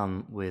not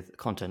come with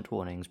content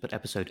warnings, but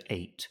episode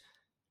 8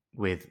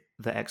 with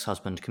the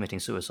ex-husband committing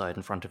suicide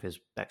in front of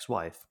his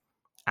ex-wife,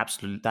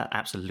 that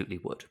absolutely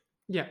would.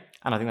 Yeah.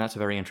 And I think that's a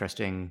very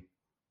interesting,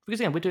 because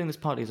again, we're doing this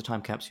partly as a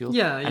time capsule,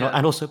 Yeah,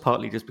 and also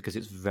partly just because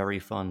it's very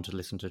fun to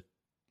listen to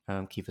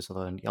Kiefer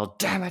Sutherland yell,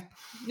 "Damn it!"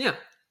 Yeah.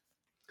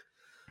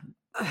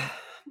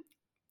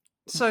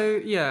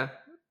 So yeah.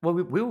 Well,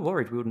 we were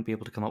worried we wouldn't be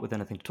able to come up with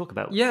anything to talk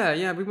about.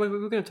 Yeah. We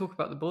were going to talk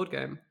about the board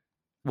game.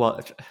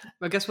 Well,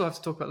 I guess we'll have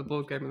to talk about the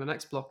board game in the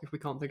next block if we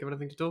can't think of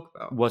anything to talk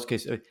about. worst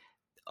case,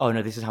 oh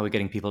no, this is how we're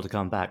getting people to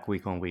come back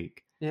week on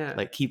week. Yeah.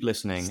 Like, keep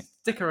listening.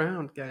 Stick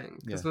around, gang,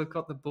 because we've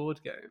got the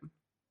board game.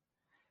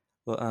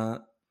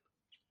 Well,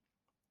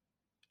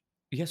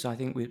 yes, I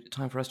think it's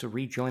time for us to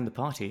rejoin the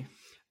party.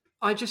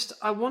 I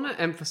want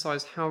to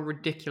emphasize how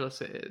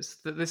ridiculous it is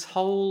that this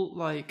whole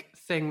like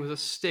thing was a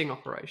sting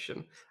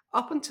operation.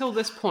 Up until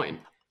this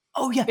point,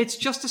 Oh yeah, it's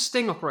just a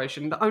sting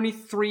operation that only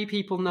 3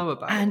 people know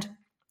about. and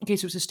okay,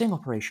 so it's a sting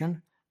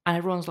operation, and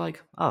everyone's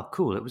like, "Oh,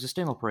 cool, it was a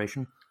sting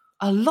operation."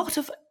 A lot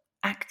of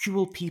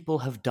actual people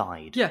have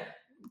died. Yeah,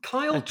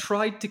 Kyle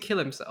tried to kill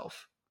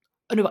himself.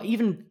 Oh, no, but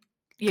even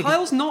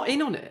Kyle's not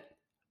in on it.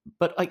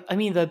 But I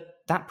mean,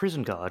 that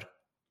prison guard.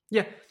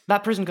 Yeah,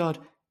 that prison guard.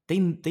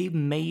 They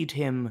made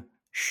him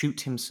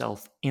shoot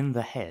himself in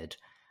the head.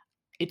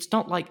 It's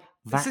not like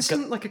that. This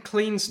isn't like a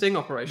clean sting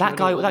operation. That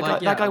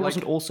guy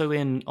wasn't also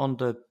in on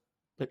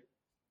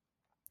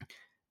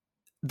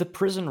the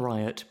prison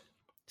riot.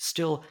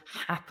 Still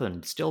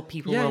happened. Still,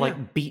 people were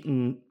like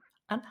beaten.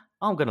 And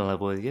I'm going to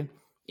level with you.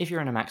 If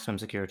you're in a maximum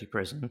security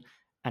prison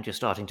and you're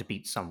starting to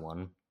beat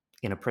someone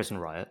in a prison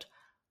riot,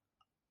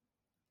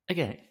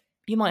 again,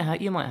 you might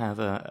have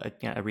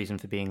a reason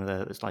for being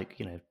there. It's like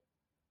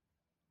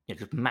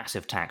just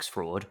massive tax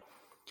fraud,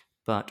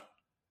 but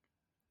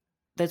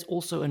there's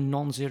also a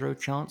non-zero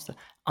chance that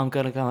I'm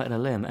going to go out on a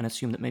limb and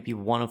assume that maybe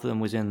one of them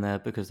was in there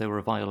because they were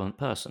a violent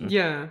person.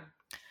 Yeah.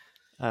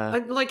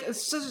 Like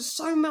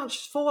so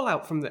much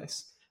fallout from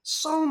this,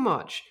 so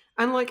much,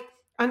 and like,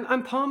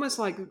 and Palmer's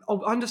like,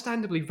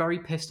 understandably very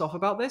pissed off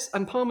about this,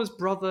 and Palmer's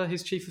brother,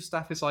 his chief of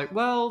staff, is like,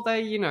 well,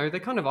 they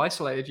kind of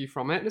isolated you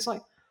from it, and it's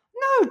like,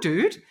 no,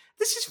 dude,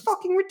 this is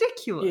fucking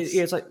ridiculous.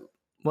 Yeah, it's like,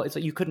 well, it's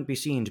like you couldn't be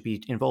seen to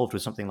be involved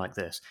with something like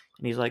this,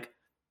 and he's like,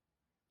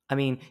 I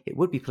mean, it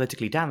would be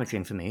politically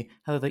damaging for me.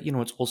 However,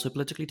 it's also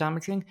politically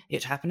damaging.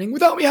 It's happening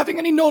without me having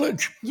any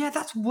knowledge. Yeah,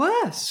 that's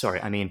worse.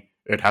 Sorry, I mean,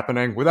 it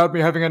happening without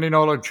me having any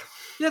knowledge.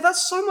 Yeah,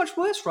 that's so much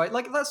worse, right?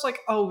 Like, that's like,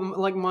 oh,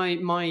 like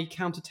my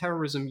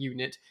counter-terrorism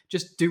unit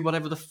just do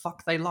whatever the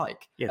fuck they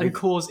like and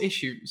cause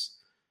issues.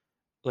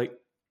 Like,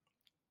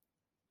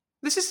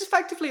 this is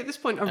effectively at this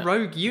point a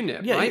rogue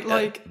unit,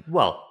 right?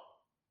 Well,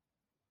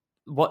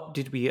 what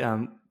did we?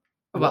 Well,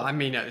 I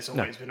mean, it's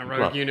always been a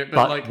rogue unit,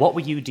 but like, what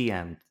were you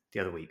DM'd the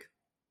other week?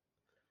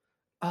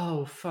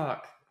 Oh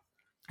fuck!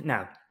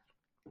 Now,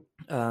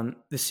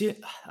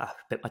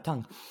 bit my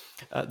tongue.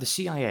 The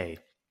CIA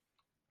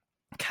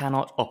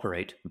cannot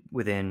operate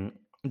within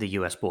the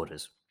US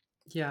borders.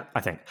 Yeah,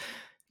 I think.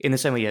 In the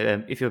same way,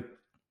 I think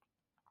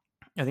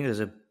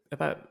there's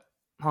about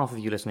half of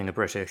you listening are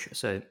British,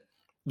 so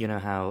you know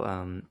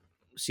how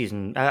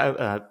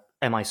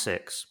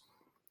MI6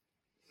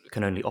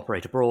 can only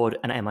operate abroad,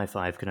 and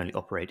MI5 can only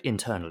operate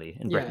internally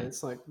in Britain. Yeah,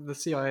 it's like the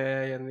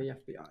CIA and the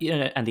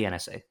FBI. And the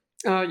NSA.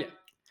 Yeah.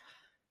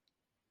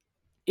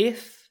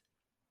 If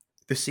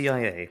the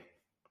CIA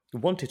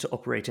wanted to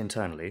operate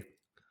internally,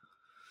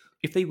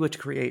 if they were to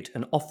create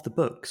an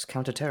off-the-books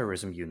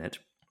counter-terrorism unit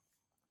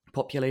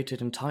populated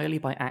entirely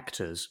by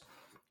actors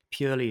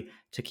purely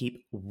to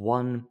keep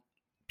one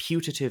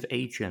putative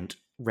agent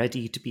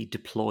ready to be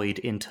deployed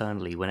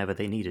internally whenever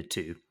they needed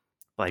to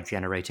by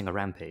generating a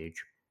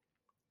rampage.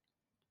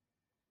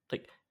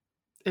 Like,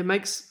 it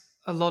makes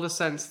a lot of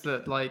sense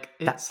that like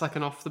it's like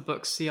an off the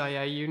books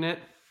CIA unit,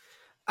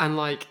 and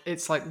like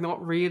it's like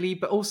not really,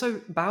 but also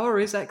Bauer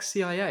is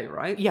ex-CIA,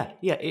 right? Yeah.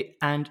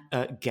 And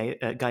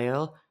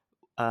Gael,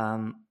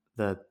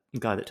 the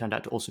guy that turned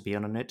out to also be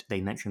on it,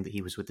 they mentioned that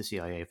he was with the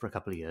CIA for a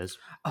couple of years.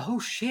 Oh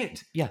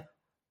shit! Yeah,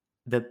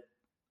 the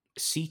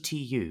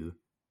CTU,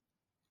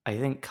 I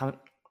think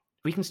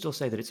we can still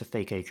say that it's a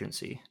fake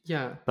agency.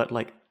 Yeah, but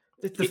like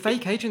the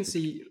fake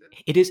agency.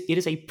 It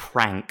is a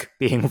prank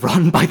being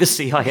run by the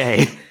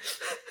CIA.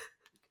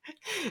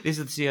 This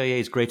is the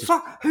CIA's greatest.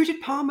 Fuck! Who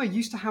did Palmer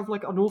used to have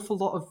like an awful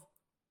lot of?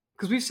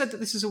 Because we've said that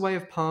this is a way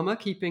of Palmer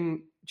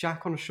keeping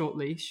Jack on a short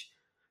leash.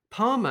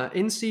 Palmer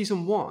in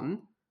season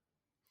 1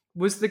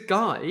 was the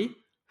guy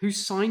who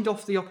signed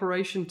off the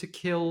operation to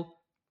kill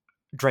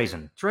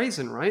Drazen,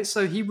 right?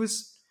 So he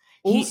was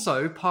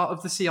also part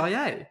of the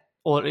CIA.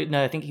 Or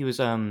no, I think he was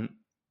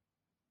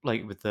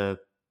like with the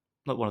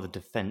like one of the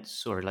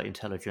defense or like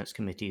intelligence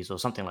committees or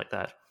something like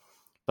that.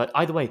 But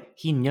either way,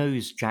 he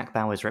knows Jack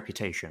Bauer's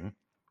reputation.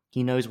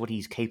 He knows what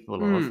he's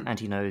capable of, and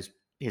he knows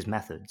his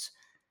methods.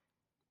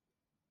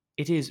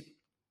 It is.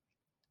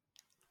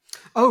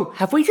 Oh,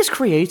 have we just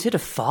created a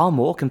far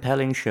more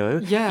compelling show?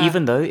 Yeah.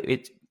 Even though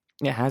it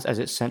has as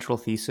its central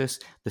thesis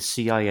the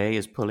CIA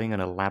is pulling an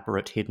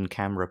elaborate hidden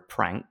camera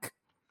prank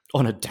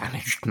on a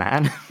damaged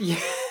man. Yeah.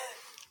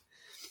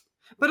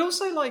 But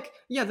also, like,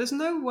 yeah, there's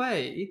no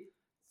way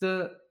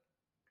the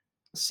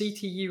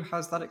CTU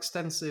has that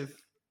extensive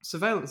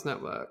surveillance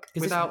network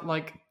without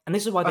like and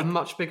this is why a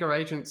much bigger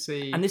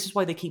agency. And this is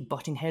why they keep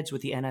butting heads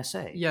with the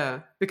NSA.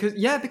 Yeah, because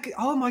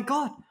oh my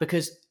god,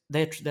 because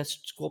they're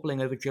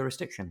squabbling over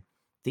jurisdiction.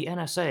 The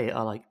NSA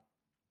are like,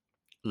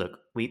 look,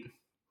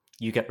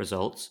 you get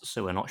results,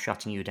 so we're not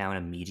shutting you down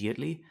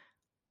immediately.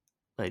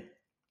 Like,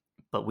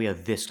 but we are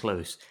this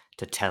close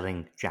to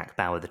telling Jack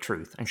Bauer the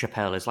truth. And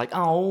Chappelle is like,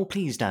 oh,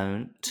 please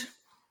don't.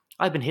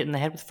 I've been hit in the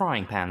head with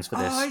frying pans for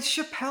this. Oh, is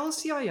Chappelle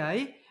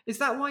CIA? Is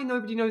that why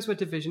nobody knows where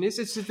Division is?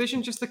 Is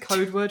Division just the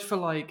code word for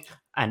like?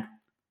 And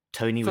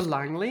Tony was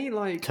Langley,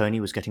 like Tony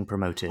was getting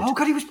promoted. Oh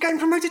god, he was getting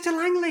promoted to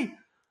Langley.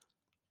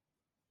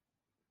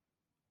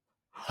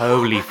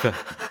 Holy We fucking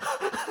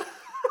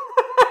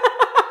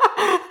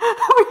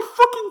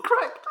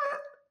cracked it.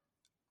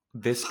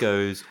 This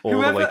goes all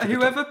the way to the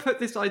whoever put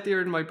this idea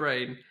in my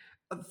brain,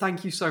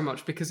 thank you so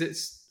much, because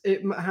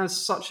it has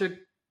such a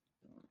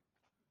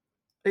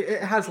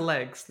it has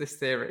legs, this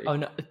theory. Oh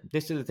no,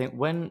 this is the thing.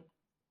 When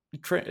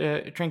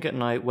Trinket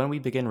and I, when we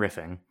begin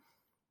riffing,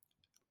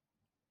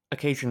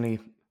 occasionally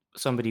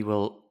somebody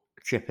will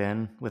chip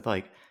in with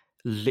like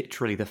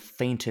literally the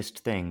faintest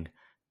thing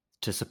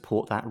to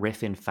support that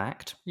riff in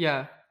fact.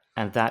 Yeah.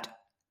 And that,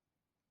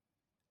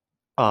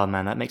 oh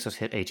man, that makes us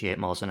hit 88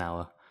 miles an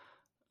hour.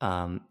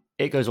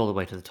 It goes all the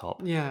way to the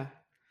top. Yeah.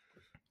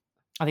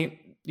 I think,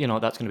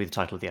 that's going to be the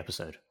title of the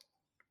episode.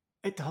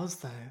 It does,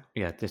 though.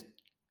 Yeah,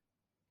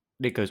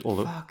 it goes all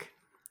the... Fuck.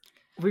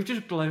 We've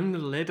just blown the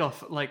lid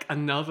off, like,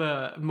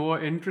 another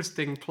more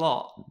interesting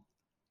plot.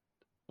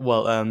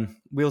 Well,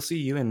 we'll see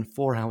you in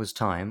 4 hours'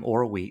 time,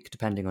 or a week,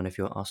 depending on if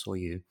you're us or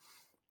you,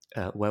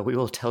 where we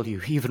will tell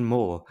you even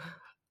more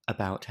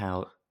about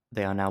how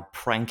they are now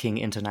pranking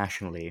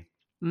internationally.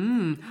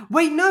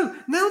 Wait, no!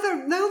 Now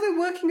they're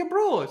working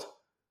abroad!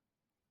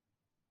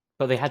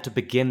 But they had to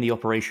begin the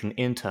operation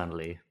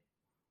internally.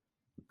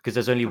 Because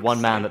there's only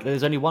one man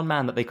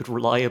that they could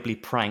reliably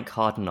prank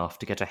hard enough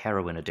to get a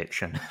heroin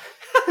addiction.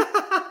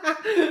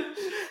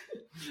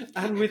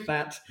 And with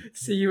that,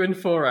 see you in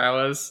 4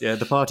 hours. Yeah,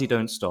 the party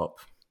don't stop.